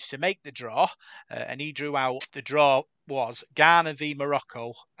opportunity to make the draw, and he drew out the draw was Ghana v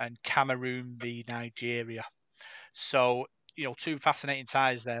Morocco and Cameroon v Nigeria. So, two fascinating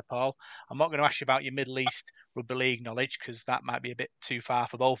ties there, Paul. I'm not going to ask you about your Middle East Rugby League knowledge because that might be a bit too far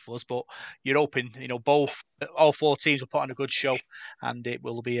for both of us, but you're hoping, all 4 teams will put on a good show and it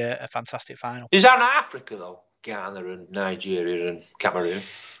will be a fantastic final. Is that in Africa, though? Ghana and Nigeria and Cameroon?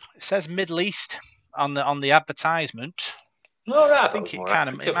 It says Middle East on the advertisement. No, I think it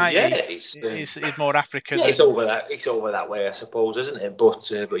might be. It's more Africa. Yeah, it's over that way, I suppose, isn't it?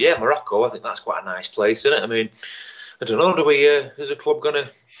 But Morocco, I think that's quite a nice place, isn't it? I mean, I don't know. Do we, is the club going to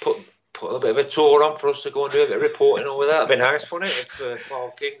put a bit of a tour on for us to go and do a bit of reporting over that? That'd be nice, wouldn't it? If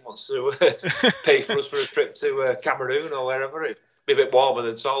Paul King wants to pay for us for a trip to Cameroon or wherever, it'd be a bit warmer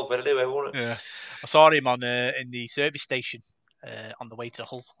than Salford anyway, wouldn't it? Yeah, I saw him on in the service station on the way to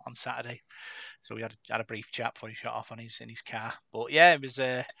Hull on Saturday. So we had a brief chat before he shot off in his car. But yeah, it was.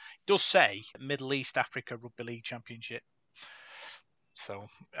 It does say Middle East Africa Rugby League Championship. So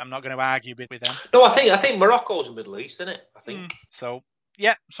I'm not going to argue with them. No, I think Morocco's in the Middle East, isn't it? I think. So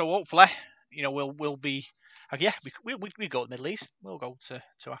yeah, so hopefully, we'll be. Yeah, we go to the Middle East. We'll go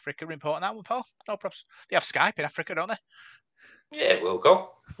to Africa. Important that one, Paul. No problems. They have Skype in Africa, don't they? Yeah, we'll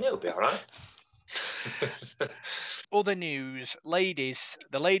go. Yeah, it'll be all right. Other news,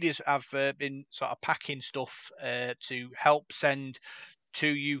 the ladies have been sort of packing stuff to help send to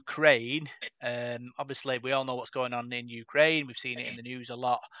Ukraine. Obviously, we all know what's going on in Ukraine. We've seen it in the news a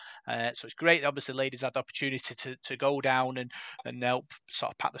lot. So it's great that obviously ladies had the opportunity to go down and help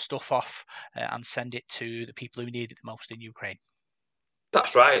sort of pack the stuff off and send it to the people who need it the most in Ukraine.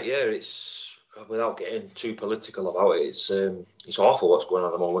 That's right, yeah. It's, without getting too political about it, it's awful what's going on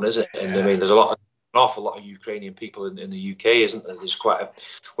at the moment, isn't it? And I mean, there's an awful lot of Ukrainian people in the UK, isn't there? There's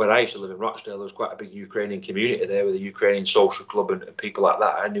where I used to live in Rochdale, there was quite a big Ukrainian community there with a Ukrainian social club and people like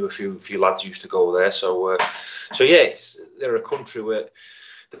that. I knew a few lads used to go there. So yeah, they're a country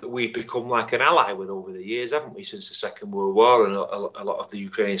that we've become like an ally with over the years, haven't we, since the Second World War? And a lot of the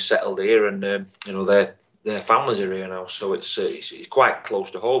Ukrainians settled here, and their families are here now. So it's quite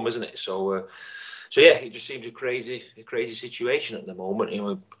close to home, isn't it? So yeah, it just seems a crazy situation at the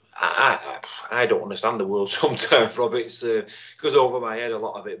moment. I don't understand the world sometimes, Rob. It goes over my head, a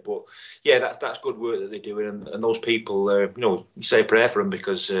lot of it. But yeah, that's good work that they're doing, and those people, you say a prayer for them,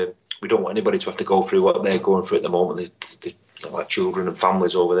 because we don't want anybody to have to go through what they're going through at the moment. They like children and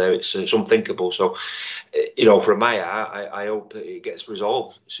families over there. It's unthinkable. So, from my heart, I hope that it gets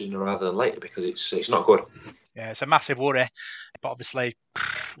resolved sooner rather than later, because it's not good. Yeah, it's a massive worry. But obviously,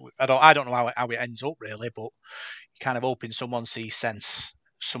 I don't know how it ends up really. But you're kind of hoping someone sees sense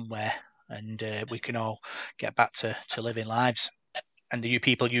somewhere, and we can all get back to living lives, and the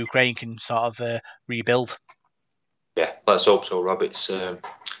people of Ukraine can sort of rebuild. Yeah, let's hope so, Rob. It's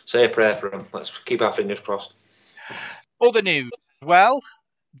say a prayer for them. Let's keep our fingers crossed. Other news, well,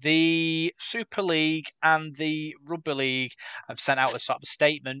 the Super League and the Rugby League have sent out a sort of a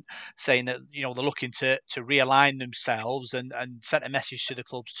statement saying that they're looking to realign themselves, and sent a message to the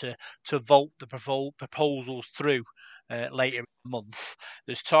clubs to vote the proposal through later in the month.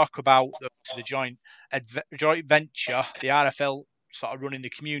 There's talk about the joint venture, the RFL sort of running the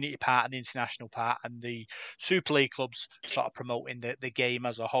community part and the international part, and the Super League clubs sort of promoting the game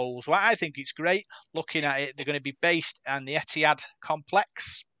as a whole. So I think it's great. Looking at it, they're going to be based on the Etihad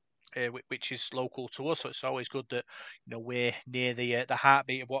complex, which is local to us. So it's always good that we're near the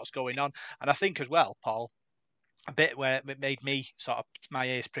heartbeat of what's going on. And I think as well, Paul, a bit where it made me sort of my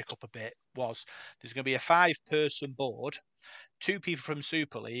ears prick up a bit was there's going to be a 5-person board, 2 people from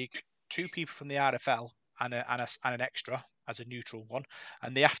Super League, 2 people from the RFL, and an extra as a neutral one,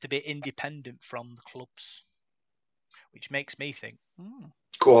 and they have to be independent from the clubs, which makes me think.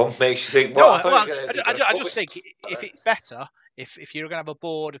 Go on, makes you think. I just think if it's better if you're going to have a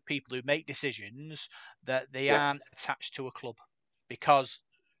board of people who make decisions that they aren't attached to a club, because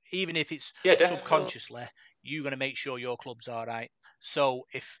even if it's subconsciously, you're going to make sure your club's all right. So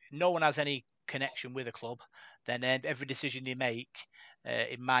if no one has any connection with a club, then every decision they make,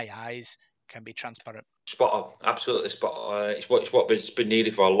 in my eyes, can be transparent. Spot on, absolutely spot on. It's what's been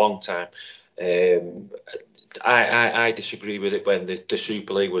needed for a long time. I disagree with it when the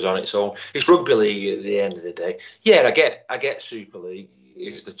Super League was on its own. It's rugby league at the end of the day. Yeah, I get Super League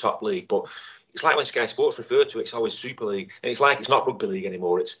is the top league, but it's like when Sky Sports refer to it, it's always Super League, and it's like it's not rugby league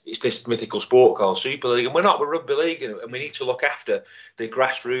anymore. It's this mythical sport called Super League, and we're rugby league, and we need to look after the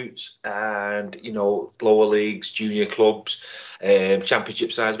grassroots and lower leagues, junior clubs,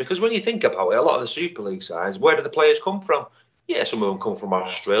 championship sides. Because when you think about it, a lot of the Super League sides, where do the players come from? Yeah, some of them come from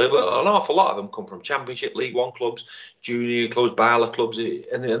Australia, but an awful lot of them come from Championship, League One clubs, junior clubs, Barla clubs,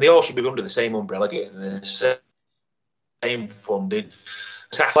 and they all should be under the same umbrella, getting the same funding.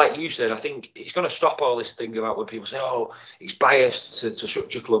 So like you said, I think it's going to stop all this thing about when people say, oh, it's biased to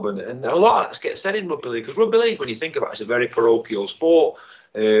such a club. And a lot of that gets said in rugby league, because rugby league, when you think about it, it's a very parochial sport.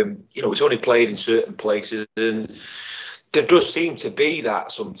 It's only played in certain places, and there does seem to be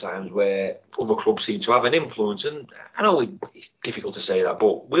that sometimes where other clubs seem to have an influence. And I know it's difficult to say that,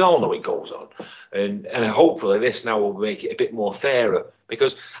 but we all know it goes on. And hopefully this now will make it a bit more fairer,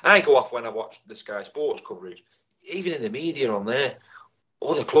 because I go off when I watch the Sky Sports coverage, even in the media on there,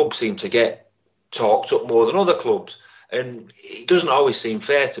 other clubs seem to get talked up more than other clubs, and it doesn't always seem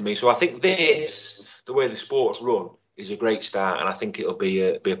fair to me. So I think the way the sport's run, is a great start, and I think it'll be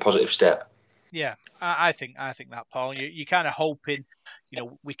a positive step. Yeah, I think that, Paul. You're kind of hoping,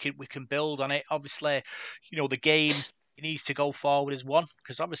 we can build on it. Obviously, the game needs to go forward as one,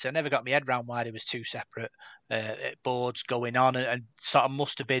 because obviously I never got my head around why there was two separate boards going on, and sort of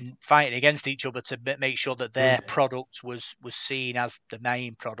must have been fighting against each other to make sure that their product was seen as the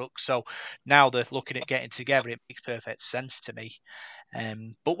main product. So now they're looking at getting together. It makes perfect sense to me.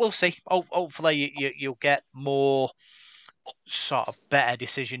 But we'll see. Hopefully you'll get more sort of better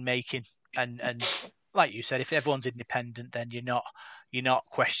decision making, and like you said, if everyone's independent, then you're not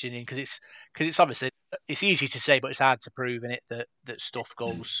questioning, because it's obviously, it's easy to say, but it's hard to prove in it that stuff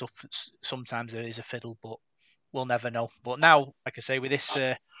goes. Sometimes there is a fiddle, but we'll never know. But now, like I say, with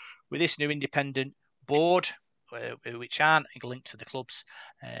this new independent board, which aren't linked to the clubs,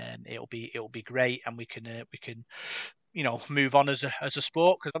 it'll be great, and we can move on as a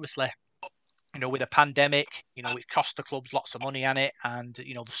sport, because obviously, with a pandemic, it cost the clubs lots of money on it, and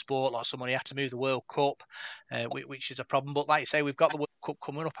the sport lots of money. Had to move the World Cup, which is a problem. But like you say, we've got the World Cup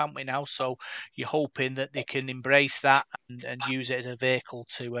coming up, haven't we now? So you're hoping that they can embrace that and use it as a vehicle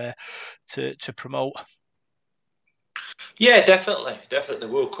to promote. Yeah, definitely. The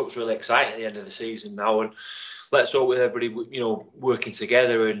World Cup's really exciting at the end of the season now, and let's hope with everybody, working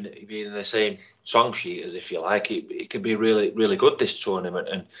together and being in the same song sheet, as if you like, it can be really, really good, this tournament.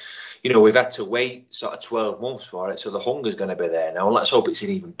 And we've had to wait sort of 12 months for it, so the hunger's going to be there now. And let's hope it's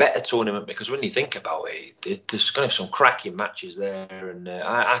an even better tournament, because when you think about it, there's going to be some cracking matches there, and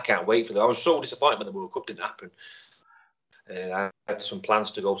I can't wait for that. I was so disappointed when the World Cup didn't happen. I had some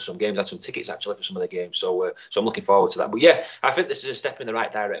plans to go to some games. I had some tickets actually for some of the games, so I'm looking forward to that. But yeah, I think this is a step in the right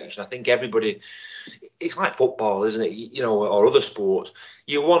direction. I think everybody, it's like football, isn't it? Or other sports.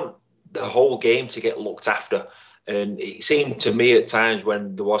 You want the whole game to get looked after, and it seemed to me at times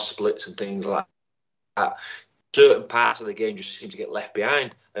when there was splits and things like that, certain parts of the game just seem to get left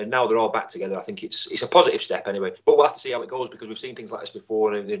behind, and now they're all back together. I think it's a positive step anyway, but we'll have to see how it goes, because we've seen things like this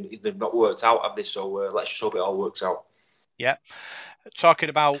before and they've not worked out, have they? So let's just hope it all works out. Yeah. Talking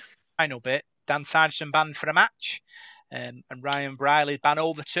about final bit, Dan Sargent banned for a match, and Ryan Brierley's ban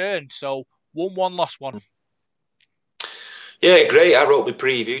overturned. So 1-1, lost 1. Yeah, great. I wrote my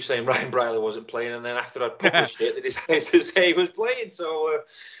preview saying Ryan Brierley wasn't playing, and then after I published it, they decided to say he was playing. So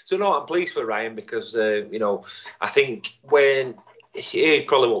no, I'm pleased for Ryan, because I think when he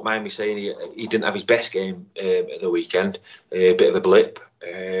probably won't mind me saying he didn't have his best game at the weekend, a bit of a blip.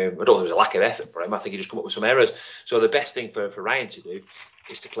 I don't think it was a lack of effort for him. I think he just come up with some errors. So the best thing for Ryan to do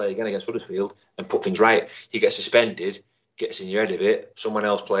is to play again against Huddersfield and put things right. You get suspended, gets in your head of it, someone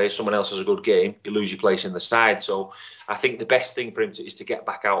else plays, someone else has a good game, you lose your place in the side. So I think the best thing for him is to get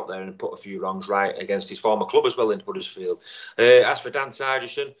back out there and put a few wrongs right against his former club as well in Huddersfield. As for Dan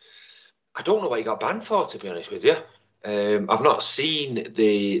Sargent, I don't know what he got banned for, to be honest with you. I've not seen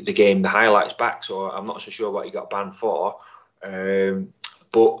the game, the highlights back, so I'm not so sure what he got banned for.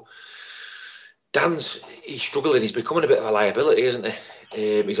 But he's struggling. He's becoming a bit of a liability, isn't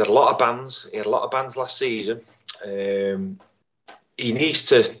he? He's had a lot of bans. He had a lot of bans last season. He needs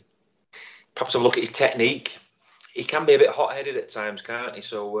to perhaps have a look at his technique. He can be a bit hot-headed at times, can't he?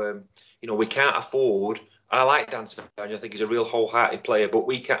 So, we can't afford I like Dan Sargent. I think he's a real wholehearted player, but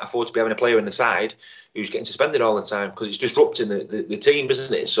we can't afford to be having a player in the side who's getting suspended all the time because it's disrupting the team,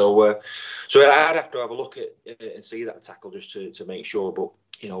 isn't it? So I'd have to have a look at and see that tackle just to make sure. But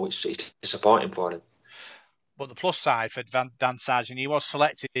it's disappointing for him. But the plus side for Dan Sargent, he was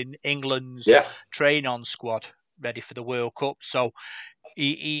selected in England's train-on squad ready for the World Cup. So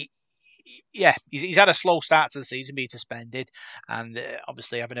he's had a slow start to the season, being suspended, and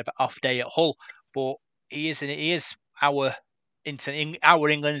obviously having an off day at Hull. But he is our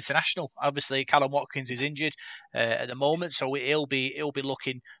England international. Obviously, Callum Watkins is injured at the moment, so he'll be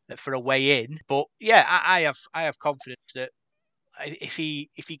looking for a way in. But yeah, I have confidence that if he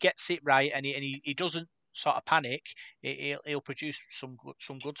gets it right and he doesn't sort of panic, he'll produce some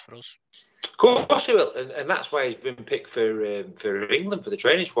goods for us. Of course he will, and that's why he's been picked for England for the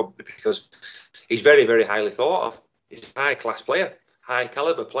training squad, because he's very, very highly thought of. He's a high class player, high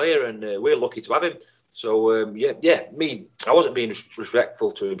caliber player, and we're lucky to have him. So I wasn't being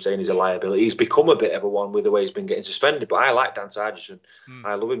respectful to him saying he's a liability. He's become a bit of a one with the way he's been getting suspended. But I like Dan Sargent.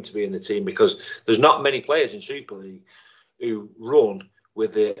 I love him to be in the team because there's not many players in Super League who run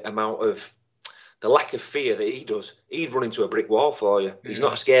with the lack of fear that he does. He'd run into a brick wall for you. He's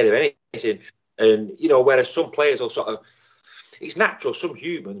not scared of anything. And, whereas some players will sort of... It's natural. Some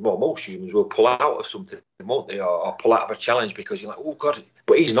humans, well, most humans will pull out of something, won't they? Or pull out of a challenge because you're like, oh, God.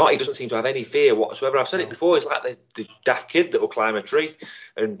 But he's not. He doesn't seem to have any fear whatsoever. I've said it before. He's like the daft kid that will climb a tree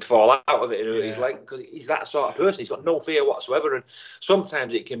and fall out of it. And he's like, because he's that sort of person. He's got no fear whatsoever. And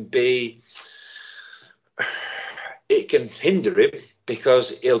sometimes it can hinder him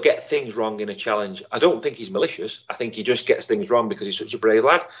because he'll get things wrong in a challenge. I don't think he's malicious. I think he just gets things wrong because he's such a brave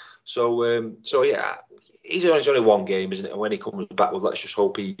lad. So yeah, it's only one game, isn't it? And when he comes back, well, let's just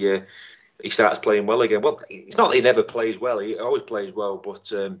hope he starts playing well again. Well, it's not that he never plays well. He always plays well,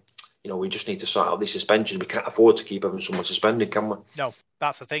 but we just need to sort out these suspensions. We can't afford to keep having someone suspended, can we? No,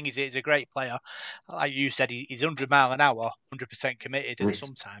 that's the thing. He's a great player. Like you said, he's 100 mile an hour, 100% committed, and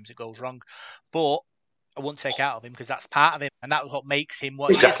sometimes it goes wrong. But I won't take out of him because that's part of him, and that's what makes him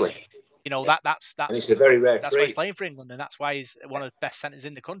what he is. That's and it's a very rare that's trait. why he's playing for England, and that's why he's one of the best centres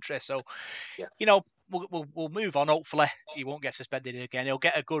in the country. So, we'll move on. Hopefully, he won't get suspended again. He'll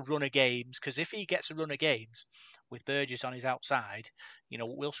get a good run of games, because if he gets a run of games with Burgess on his outside,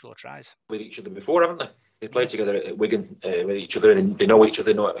 we'll score tries. With each other before, haven't they? They played together at Wigan with each other, and they know each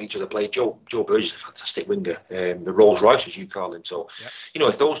other play. Joe Burgess is a fantastic winger, the Rolls Royce, as you call him. So,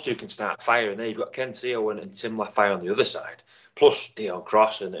 if those two can start firing, there you've got Ken Seo and Tim Lafayette on the other side, plus Dion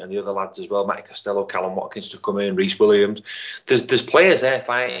Cross and the other lads as well, Matty Costello, Callum Watkins to come in, Reece Williams. There's players there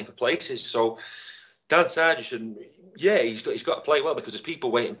fighting for places. So Dan Sargent, he's got to play well because there's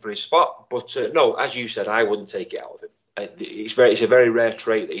people waiting for his spot. But no, as you said, I wouldn't take it out of him. It's a very rare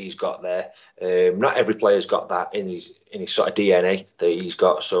trait that he's got there. Not every player's got that in his sort of DNA that he's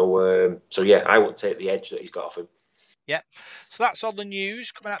got. So I wouldn't take the edge that he's got off him. Yeah, so that's all the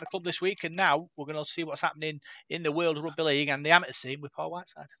news coming out of the club this week, and now we're going to see what's happening in the World Rugby League and the amateur scene with Paul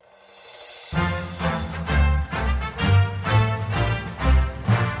Whiteside.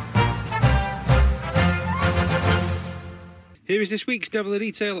 Here is this week's Devil in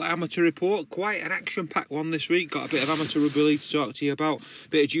Detail amateur report. Quite an action-packed one this week. Got a bit of amateur rugby league to talk to you about, a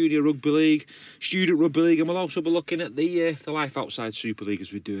bit of junior rugby league, student rugby league, and we'll also be looking at the Life Outside Super League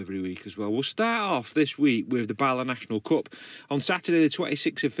as we do every week as well. We'll start off this week with the Bala National Cup. On Saturday the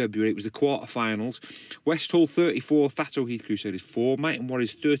 26th of February it was the quarter-finals. West Hull 34, Thatto Heath Crusaders 4, Mighton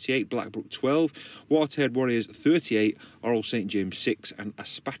Warriors 38, Blackbrook 12, Waterhead Warriors 38, Oral St James 6 and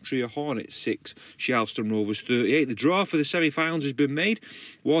Aspatria Hornets 6, Charleston Rovers 38. The draw for the semi-finals has been made.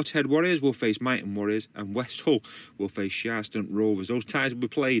 Waterhead Warriors will face Mighton Warriors and West Hull will face Charleston Rovers. Those ties will be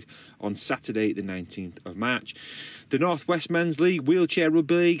played on Saturday the 19th of March. The North West Men's League, Wheelchair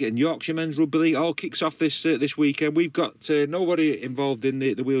Rugby League and Yorkshire Men's Rugby League all kicks off this weekend. We've got nobody involved in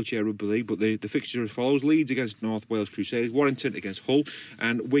the Wheelchair Rugby League, but the fixture as follows: Leeds against North Wales Crusaders, Warrington against Hull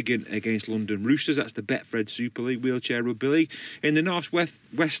and Wigan against London Roosters. That's the Betfred Super League Wheelchair Rugby League. In the North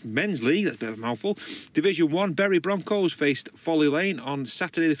West Men's League, that's a bit of a mouthful, Division 1, Bury Broncos faced Folly Lane on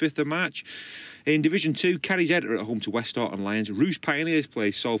Saturday the 5th of March. In Division 2, Carries Head are at home to West Horton Lions. Roost Pioneers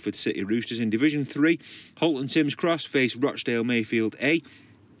play Salford City Roosters. In Division 3, Holton Sims Cross face Rochdale Mayfield A.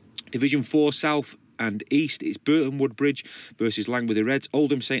 Division 4, South and East, it's Burton Woodbridge versus Langworthy Reds.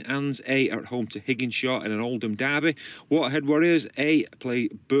 Oldham St Anne's A are at home to Higginshaw in an Oldham derby. Waterhead Warriors A play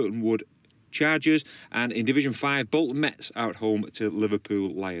Burton Wood Chargers. And in Division 5, Bolton Mets are at home to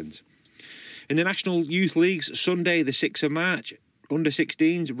Liverpool Lions. In the National Youth Leagues, Sunday the 6th of March, Under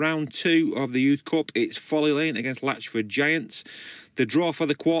 16s, round 2 of the Youth Cup, it's Folly Lane against Latchford Giants. The draw for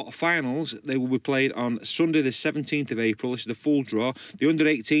the quarter-finals, they will be played on Sunday the 17th of April. This is the full draw. The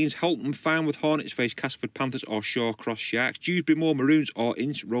under-18s, Halton Farnworth Hornets face Castleford Panthers or Shawcross Sharks. Dewsbury Moor Maroons or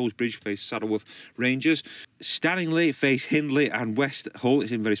Ince Rosebridge face Saddleworth Rangers. Stanningley face Hindley and West Hull.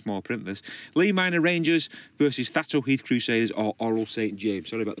 It's in very small print, this. Lee Minor Rangers versus Thatto Heath Crusaders or Orrell St James.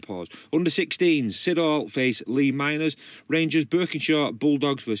 Sorry about the pause. Under-16s, Siddall face Lee Miners. Rangers, Birkinshaw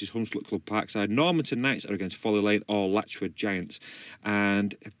Bulldogs versus Hunslet Club Parkside. Normanton Knights are against Folly Lane or Latchford Giants.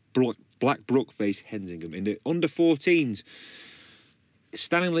 And Blackbrook face Hensingham. In the under-14s,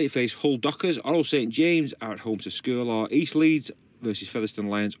 Stanningley face Hull Dockers. Orrell St James are at home to Skirlaw. East Leeds versus Featherstone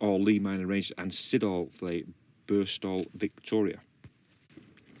Lions or Lee Minor Rangers. And Siddall play Burstall Victoria.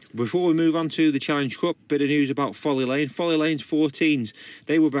 Before we move on to the Challenge Cup, bit of news about Folly Lane. Folly Lane's 14s,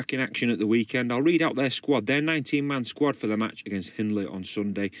 they were back in action at the weekend. I'll read out their squad. Their 19-man squad for the match against Hindley on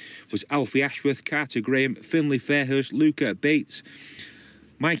Sunday was Alfie Ashworth, Carter Graham, Finlay Fairhurst, Luca Bates,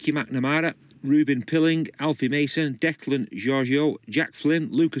 Mikey McNamara, Reuben Pilling, Alfie Mason, Declan Giorgio, Jack Flynn,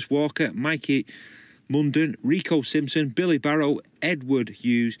 Lucas Walker, Mikey Munden, Rico Simpson, Billy Barrow, Edward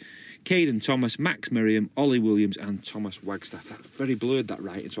Hughes, Caden Thomas, Max Merriam, Ollie Williams and Thomas Wagstaff. That's very blurred, that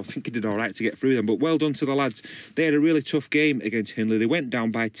writing, so I think he did all right to get through them. But well done to the lads. They had a really tough game against Hindley. They went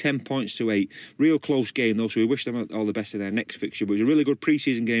down by 10 points to 8. Real close game though, so we wish them all the best in their next fixture. But it was a really good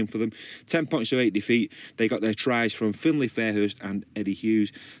pre-season game for them. 10 points to 8 defeat. They got their tries from Finlay Fairhurst and Eddie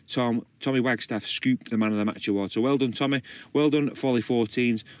Hughes. Tommy Wagstaff scooped the Man of the Match award. So well done, Tommy. Well done, Folly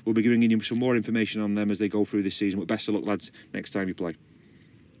 14s. We'll be giving you some more information on them as they go through this season. But best of luck, lads, next time you play.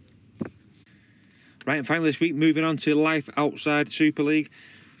 Right, and finally this week, moving on to Life Outside Super League.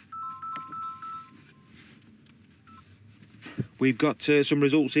 We've got some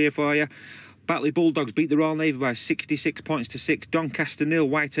results here for you. Batley Bulldogs beat the Royal Navy by 66 points to 6. Doncaster 0,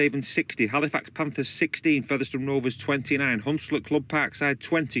 Whitehaven 60. Halifax Panthers 16, Featherstone Rovers 29. Hunslet Club Parkside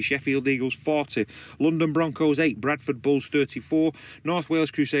 20, Sheffield Eagles 40. London Broncos 8, Bradford Bulls 34. North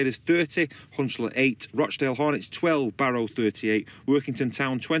Wales Crusaders 30, Hunslet 8. Rochdale Hornets 12, Barrow 38. Workington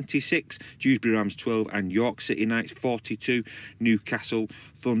Town 26, Dewsbury Rams 12 and York City Knights 42. Newcastle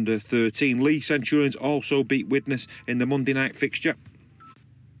Thunder 13. Leigh Centurions also beat Widnes in the Monday night fixture.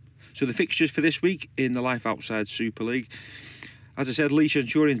 So the fixtures for this week in the Life Outside Super League. As I said, Leigh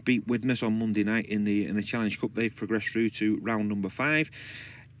Centurions beat Widnes on Monday night in the Challenge Cup. They've progressed through to round number 5.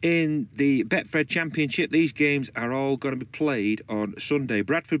 In the Betfred Championship, these games are all going to be played on Sunday.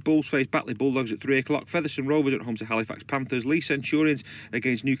 Bradford Bulls face Batley Bulldogs at 3 o'clock. Featherstone Rovers at home to Halifax Panthers. Leigh Centurions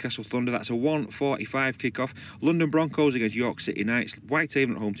against Newcastle Thunder. That's a 1:45 kick-off. London Broncos against York City Knights.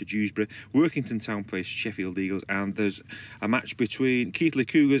 Whitehaven at home to Dewsbury. Workington Town face Sheffield Eagles. And there's a match between Keighley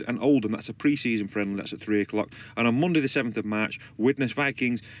Cougars and Oldham. That's a pre-season friendly. That's at 3 o'clock. And on Monday the 7th of March, Widnes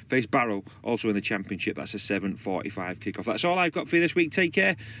Vikings face Barrow, also in the Championship. That's a 7:45 kick-off. That's all I've got for you this week. Take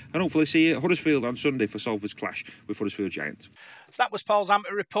care. And hopefully see you at Huddersfield on Sunday for Salford's clash with Huddersfield Giants. So that was Paul's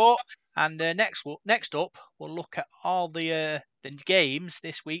amateur report. And next up, we'll look at all the games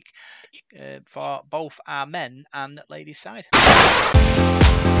this week for both our men and ladies' side.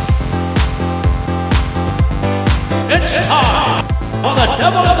 It's time for the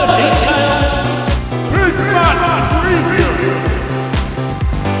Devil of the Details Big Match Preview.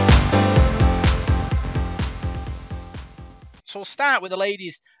 So we'll start with the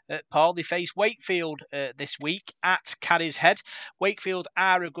ladies, Paul. They face Wakefield this week at Caddy's Head. Wakefield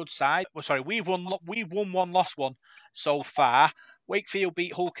are a good side. Well, sorry, we've won one, lost one so far. Wakefield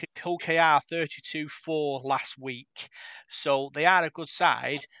beat Hull KR 32-4 last week. So they are a good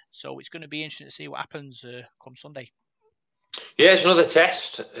side. So it's going to be interesting to see what happens come Sunday. Yeah, it's another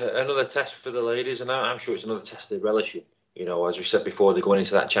test for the ladies, and I'm sure it's another test they relish in. You know, as we said before, they're going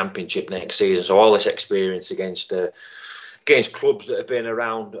into that championship next season. So all this experience against clubs that have been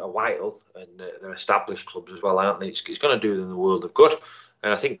around a while, and they're established clubs as well, aren't they? It's going to do them the world of good.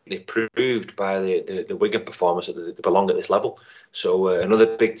 And I think they've proved by the Wigan performance that they belong at this level. So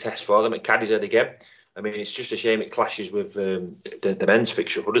another big test for them at Caddy's Head again. I mean, it's just a shame it clashes with the men's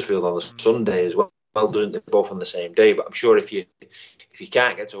fixture, Huddersfield, on the Sunday as well. Well, doesn't it, both on the same day? But I'm sure if you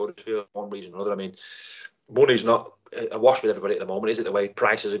can't get to Huddersfield for one reason or another, I mean, money's not awash with everybody at the moment, is it? The way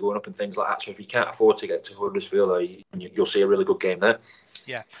prices are going up and things like that. So if you can't afford to get to Huddersfield, you'll see a really good game there.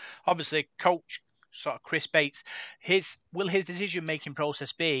 Yeah, obviously, coach sort of Chris Bates, his decision-making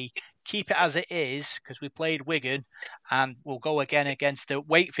process be keep it as it is, because we played Wigan, and we'll go again against the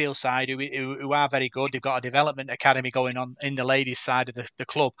Wakefield side, who are very good. They've got a development academy going on in the ladies' side of the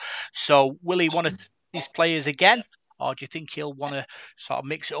club. So will he want to these players again, or do you think he'll want to sort of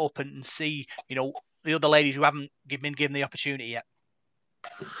mix it up and see, the other ladies who haven't been given the opportunity yet?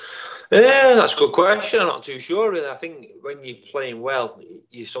 Yeah, that's a good question. I'm not too sure, really. I think when you're playing well,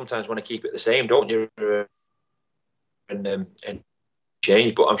 you sometimes want to keep it the same, don't you? And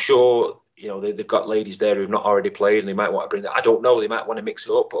change. But I'm sure, they've got ladies there who've not already played, and they might want to bring that. I don't know. They might want to mix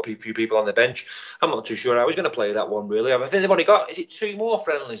it up, put a few people on the bench. I'm not too sure. I was going to play that one, really. I think they've only got, is it 2 more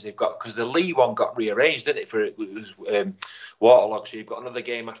friendlies they've got? Because the Lee one got rearranged, didn't it? It was Waterlock. So you've got another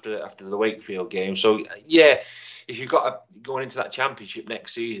game after the Wakefield game. So yeah, if you've got going into that championship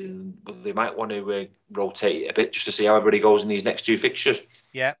next season, they might want to rotate it a bit just to see how everybody goes in these next 2 fixtures.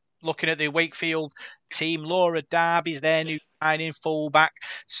 Yeah. Looking at the Wakefield team, Laura Darby's their new signing fullback.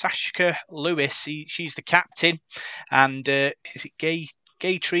 Sashka Lewis, she's the captain. And is it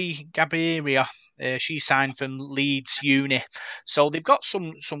Gaytree Gabiria? She signed from Leeds Uni. So they've got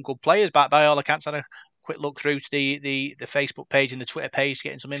some good players back by all accounts. I had a quick look through to the Facebook page and the Twitter page,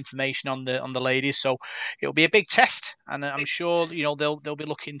 getting some information on the ladies. So it'll be a big test, and I'm sure they'll be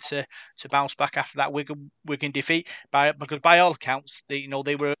looking to bounce back after that Wigan defeat. Because by all accounts, they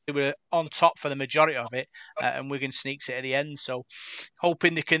were on top for the majority of it, and Wigan sneaks it at the end. So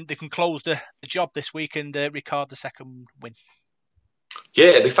hoping they can close the job this week and record the second win. Yeah,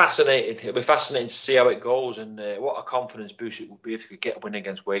 it'd be fascinating. It'd be fascinating to see how it goes, and what a confidence boost it would be if we could get a win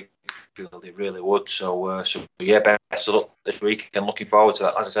against Wakefield. It really would. So yeah, best of luck this week, and looking forward to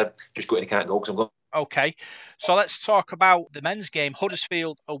that. As I said, just gutted I can't go because I'm going. Okay, so let's talk about the men's game.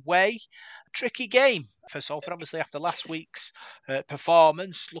 Huddersfield away, tricky game for Salford. Obviously, after last week's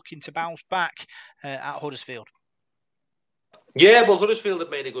performance, looking to bounce back at Huddersfield. Yeah, well, Huddersfield have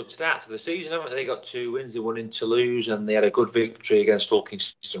made a good start to the season, haven't they? They got 2 wins. They won in Toulouse, and they had a good victory against Hull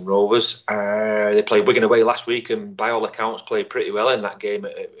Kingston Rovers. They played Wigan away last week, and by all accounts, played pretty well in that game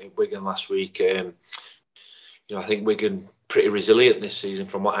at Wigan last week. I think Wigan pretty resilient this season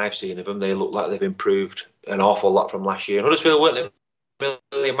from what I've seen of them. They look like they've improved an awful lot from last year. And Huddersfield weren't a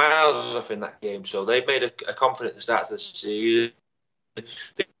million miles off in that game, so they've made a confident start to the season.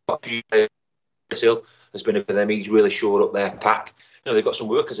 They've got a few players. Has been for them. He's really shored up their pack. They've got some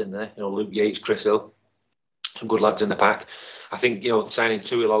workers in there. Luke Yates, Chris Hill, some good lads in the pack. I think signing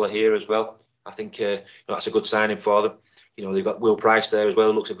Tuilola here as well. I think that's a good signing for them. They've got Will Price there as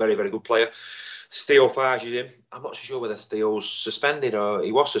well. Looks a very, very good player. Theo Farge is in. I'm not so sure whether Theo's suspended or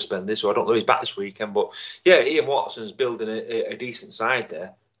he was suspended, so I don't know if he's back this weekend. But yeah, Ian Watson's building a decent side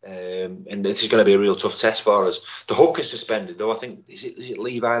there. And this is going to be a real tough test for us. The hooker's suspended, though. I think is it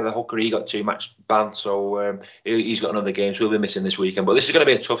Levi the hooker? He got 2 match ban, so he's got another game, so he'll be missing this weekend. But this is going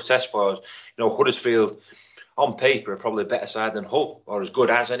to be a tough test for us. Huddersfield on paper are probably a better side than Hull, or as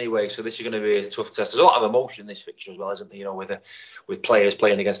good as anyway. So this is going to be a tough test. There's a lot of emotion in this fixture as well, isn't there? With players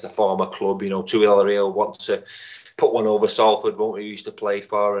playing against a former club. Tuilola want to put one over Salford, won't he, used to play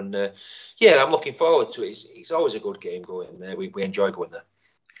for? And I'm looking forward to it. It's always a good game going there. We enjoy going there.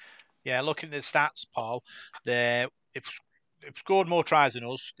 Yeah, looking at the stats, Paul, they've scored more tries than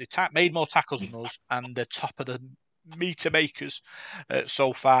us, they've made more tackles than us, and they're top of the metre makers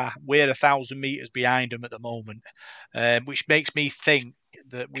so far. We're 1,000 metres behind them at the moment, which makes me think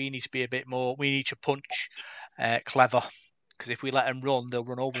that we need to be a bit more, we need to punch clever, because if we let them run, they'll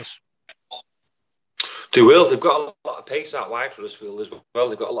run over us. They will. They've got a lot of pace out wide for Huddersfield as well.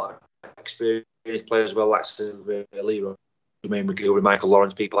 They've got a lot of experienced players as well, like Leroy Jermaine McGilvery, Michael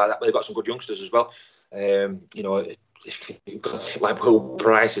Lawrence, people like that. But they've got some good youngsters as well. Like Will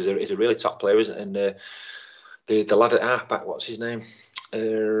Price is a really top player, isn't it? And the lad at halfback, what's his name?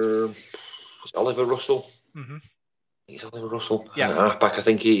 Was it Oliver Russell? Mm-hmm. He's Oliver Russell. Yeah. Halfback. I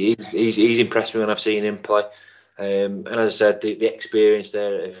think he's impressed me when I've seen him play. And as I said, the experience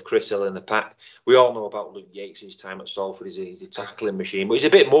there of Chris Hill in the pack. We all know about Luke Yates' time at Salford. He's a tackling machine, but he's a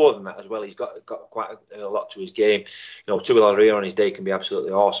bit more than that as well. He's got quite a lot to his game. Tuilola on his day can be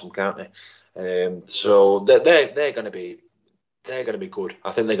absolutely awesome, can't they? So they're going to be good.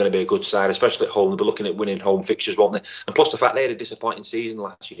 I think they're going to be a good side, especially at home. They'll be looking at winning home fixtures, won't they? And plus the fact they had a disappointing season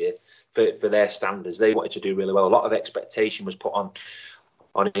last year for their standards. They wanted to do really well. A lot of expectation was put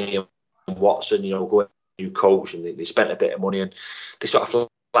on Ian Watson. Going new coach, and they spent a bit of money, and they sort of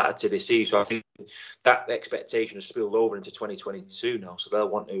flattered to deceive. So I think that expectation has spilled over into 2022 now. So they'll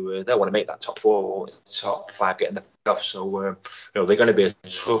want to make that top 4, top 5, getting the playoffs. So they're going to be a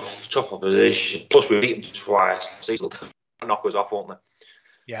tough opposition. Plus we beat them twice. So they'll knock us off, won't they?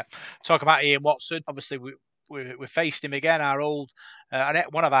 Yeah. Talk about Ian Watson. Obviously we faced him again. Our old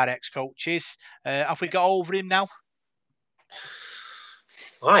one of our ex-coaches. Have we got over him now?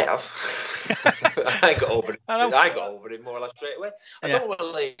 I have. I got over it more or less straight away. I don't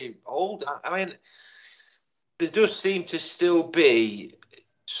really old. I mean, there does seem to still be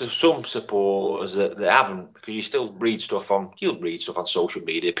some supporters that haven't, because you still read stuff on social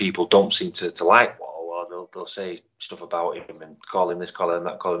media. People don't seem to like Watt, or they'll say stuff about him and call him this, call him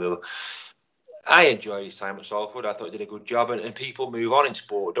that, call him the other. I enjoy his time at Salford. I thought he did a good job, and people move on in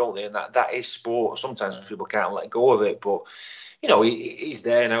sport, don't they? And that is sport. Sometimes people can't let go of it, but he's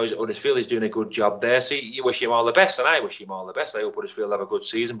there now. He's at Huddersfield. He's doing a good job there. So you wish him all the best, and I wish him all the best. I hope Huddersfield have a good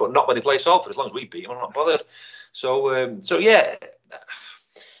season, but not when they play Salford. As long as we beat them, I'm not bothered. So yeah.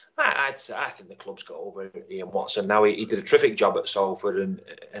 I think the club's got over Ian Watson now. He did a terrific job at Salford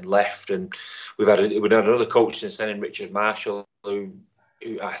and left, and we've had another coach since then, in Richard Marshall, who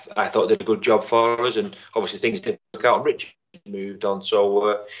I thought did a good job for us, and obviously things didn't work out and Richard moved on.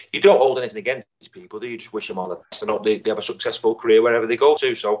 So you don't hold anything against these people, do you? Just wish them all the best and hope they have a successful career wherever they go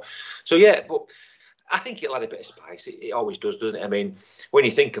to. So yeah, but I think it'll add a bit of spice. It always does, doesn't it? I mean, when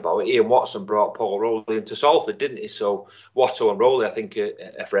you think about it, Ian Watson brought Paul Rowley into Salford, didn't he? So Watto and Rowley, I think,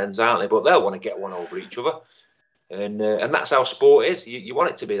 are friends, aren't they? But they'll want to get one over each other. And that's how sport is. You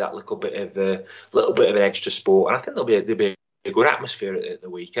want it to be that little bit of an edge to sport, and I think there'll be a good atmosphere at the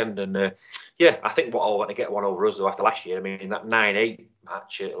weekend. And yeah, I think what I want to get one over us though after last year. I mean, that 9-8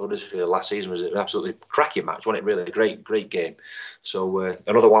 match at Huddersfield last season was an absolutely cracking match, wasn't it? Really a great game. So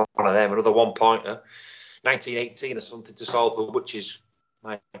another one of them, another 1 pointer. 1918 or something to Salford, which is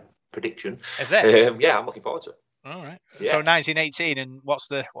my prediction. Is it? Yeah, I'm looking forward to it. All right. Yeah. So 1918, and what's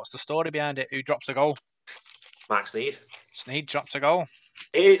the story behind it? Who drops the goal? Mark Sneyd. Sneyd drops the goal.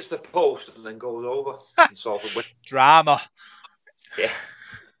 Hits the post and then goes over. And Salford win. Drama. Yeah.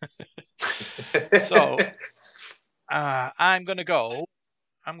 So I'm gonna go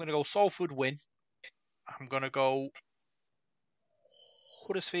Salford win. I'm gonna go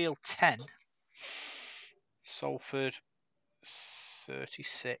Huddersfield 10. Salford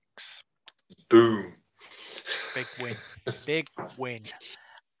 36. Boom. Big win.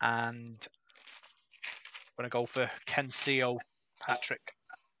 And I'm going to go for Kensio hat-trick.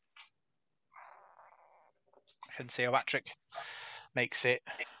 Kensio hat-trick makes it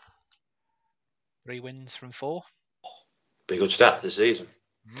 3 wins from 4. Be a good start to the season.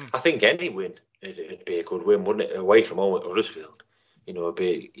 I think any win, it'd be a good win, wouldn't it? Away from home at Huddersfield. It'd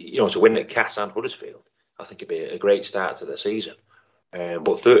be, to win at Cass and Huddersfield, I think it'd be a great start to the season. But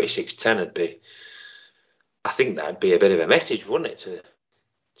 36-10 would be, I think that'd be a bit of a message, wouldn't it, to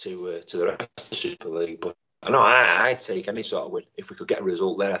the rest of the Super League. But I know I'd take any sort of win. If we could get a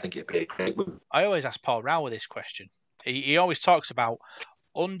result there, I think it'd be a great win. I always ask Paul Rower this question. He always talks about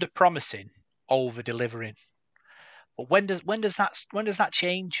under-promising, over-delivering. But when does that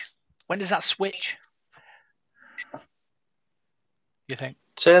change? When does that switch? You think?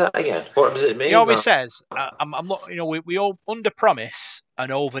 Say that again. What does it mean? He always says, we all under-promise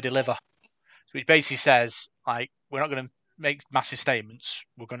and over-deliver. So he basically says, like, we're not going to make massive statements.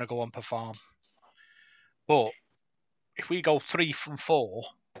 We're going to go and perform. But if we go 3 from 4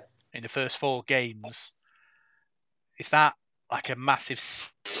 in the first 4 games, is that like a massive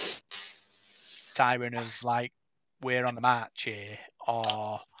siren of like we're on the march here,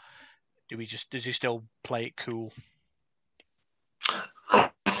 or does he still play it cool? I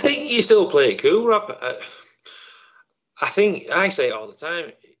think you still play it cool, Rob. I think I say it all the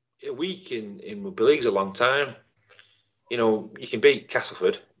time. A week in rugby league's a long time. You can beat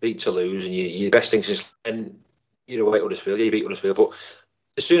Castleford, beat Toulouse, and your best things is, and away at Huddersfield, you beat Huddersfield. But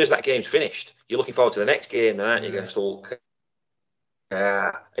as soon as that game's finished, you're looking forward to the next game, then, aren't you? Against Hull.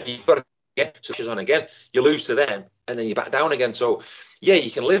 And you've got to get switches on again. You lose to them, and then you back down again. So, yeah,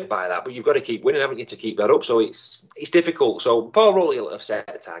 you can live by that, but you've got to keep winning, haven't you, to keep that up? So it's difficult. So Paul Rowley will have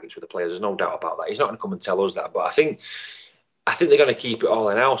set targets with the players. There's no doubt about that. He's not going to come and tell us that. But I think they're going to keep it all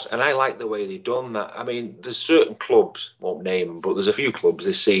in-house, and I like the way they've done that. I mean, there's certain clubs, won't name them, but there's a few clubs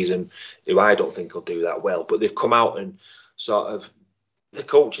this season who I don't think will do that well, but they've come out and sort of, the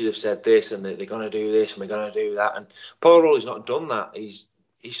coaches have said this, and they're going to do this, and we're going to do that, and Paul Rowley's not done that. He's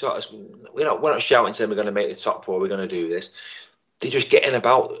sort of, we're not shouting saying we're going to make the top 4, we're going to do this. They're just getting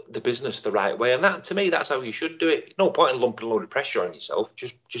about the business the right way, and that, to me, that's how you should do it. No point in lumping a load of pressure on yourself.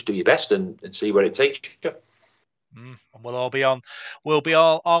 Just do your best and see where it takes you. And we'll all be on. We'll be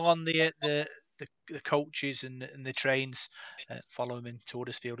all on the coaches and the trains, follow them into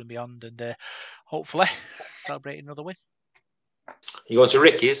Huddersfield and beyond, and hopefully celebrate another win. You going to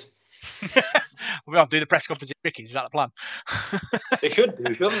Ricky's? We'll have to do the press conference at Ricky's. Is that the plan? They should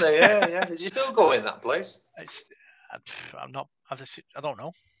do, shouldn't they? Yeah. Did you still go in that place? I'm not. I don't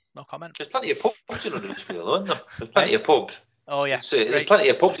know. No comment. There's plenty of pubs in Huddersfield, aren't there? There's plenty of pubs. Oh yeah, there's plenty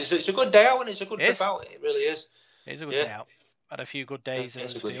of pubs. It's a good day out, and it's a good trip out. It really is. It is a good day out. Had a few good days.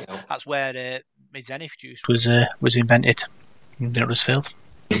 That's where Zenith juice was invented in Huddersfield.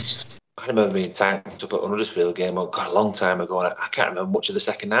 I remember being tanked up at Huddersfield game, a long time ago, and I can't remember much of the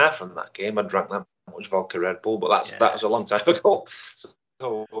second half from that game. I drank that much vodka Red Bull, but that was a long time ago.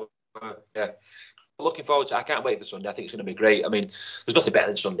 So yeah, looking forward to it. I can't wait for Sunday. I think it's going to be great. I mean, there's nothing better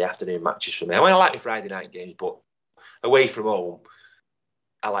than Sunday afternoon matches for me. I mean, I like the Friday night games, but away from home,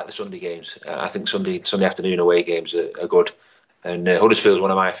 I like the Sunday games. I think Sunday afternoon away games are good. And Huddersfield's one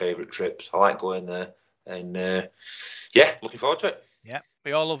of my favourite trips. I like going there. And yeah, looking forward to it. Yeah,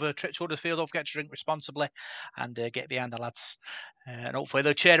 we all love a trip to Huddersfield. Don't forget to drink responsibly and get behind the lads. And hopefully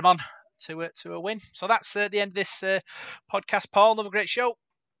they'll cheer them on to a win. So that's the end of this podcast, Paul. Another great show.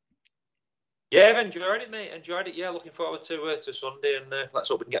 Yeah, I've enjoyed it, mate. Enjoyed it. Yeah, looking forward to Sunday, and let's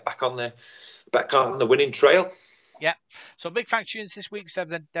hope we can get back on the winning trail. Yeah. So big thanks to this week's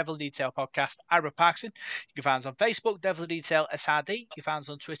Devil Detail podcast, Ira Parkinson. You can find us on Facebook, Devil Detail SRD. You can find us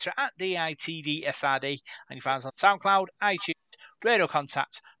on Twitter at DITDSRD. And you can find us on SoundCloud, iTunes, Radio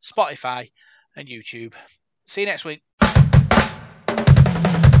Contact, Spotify, and YouTube. See you next week.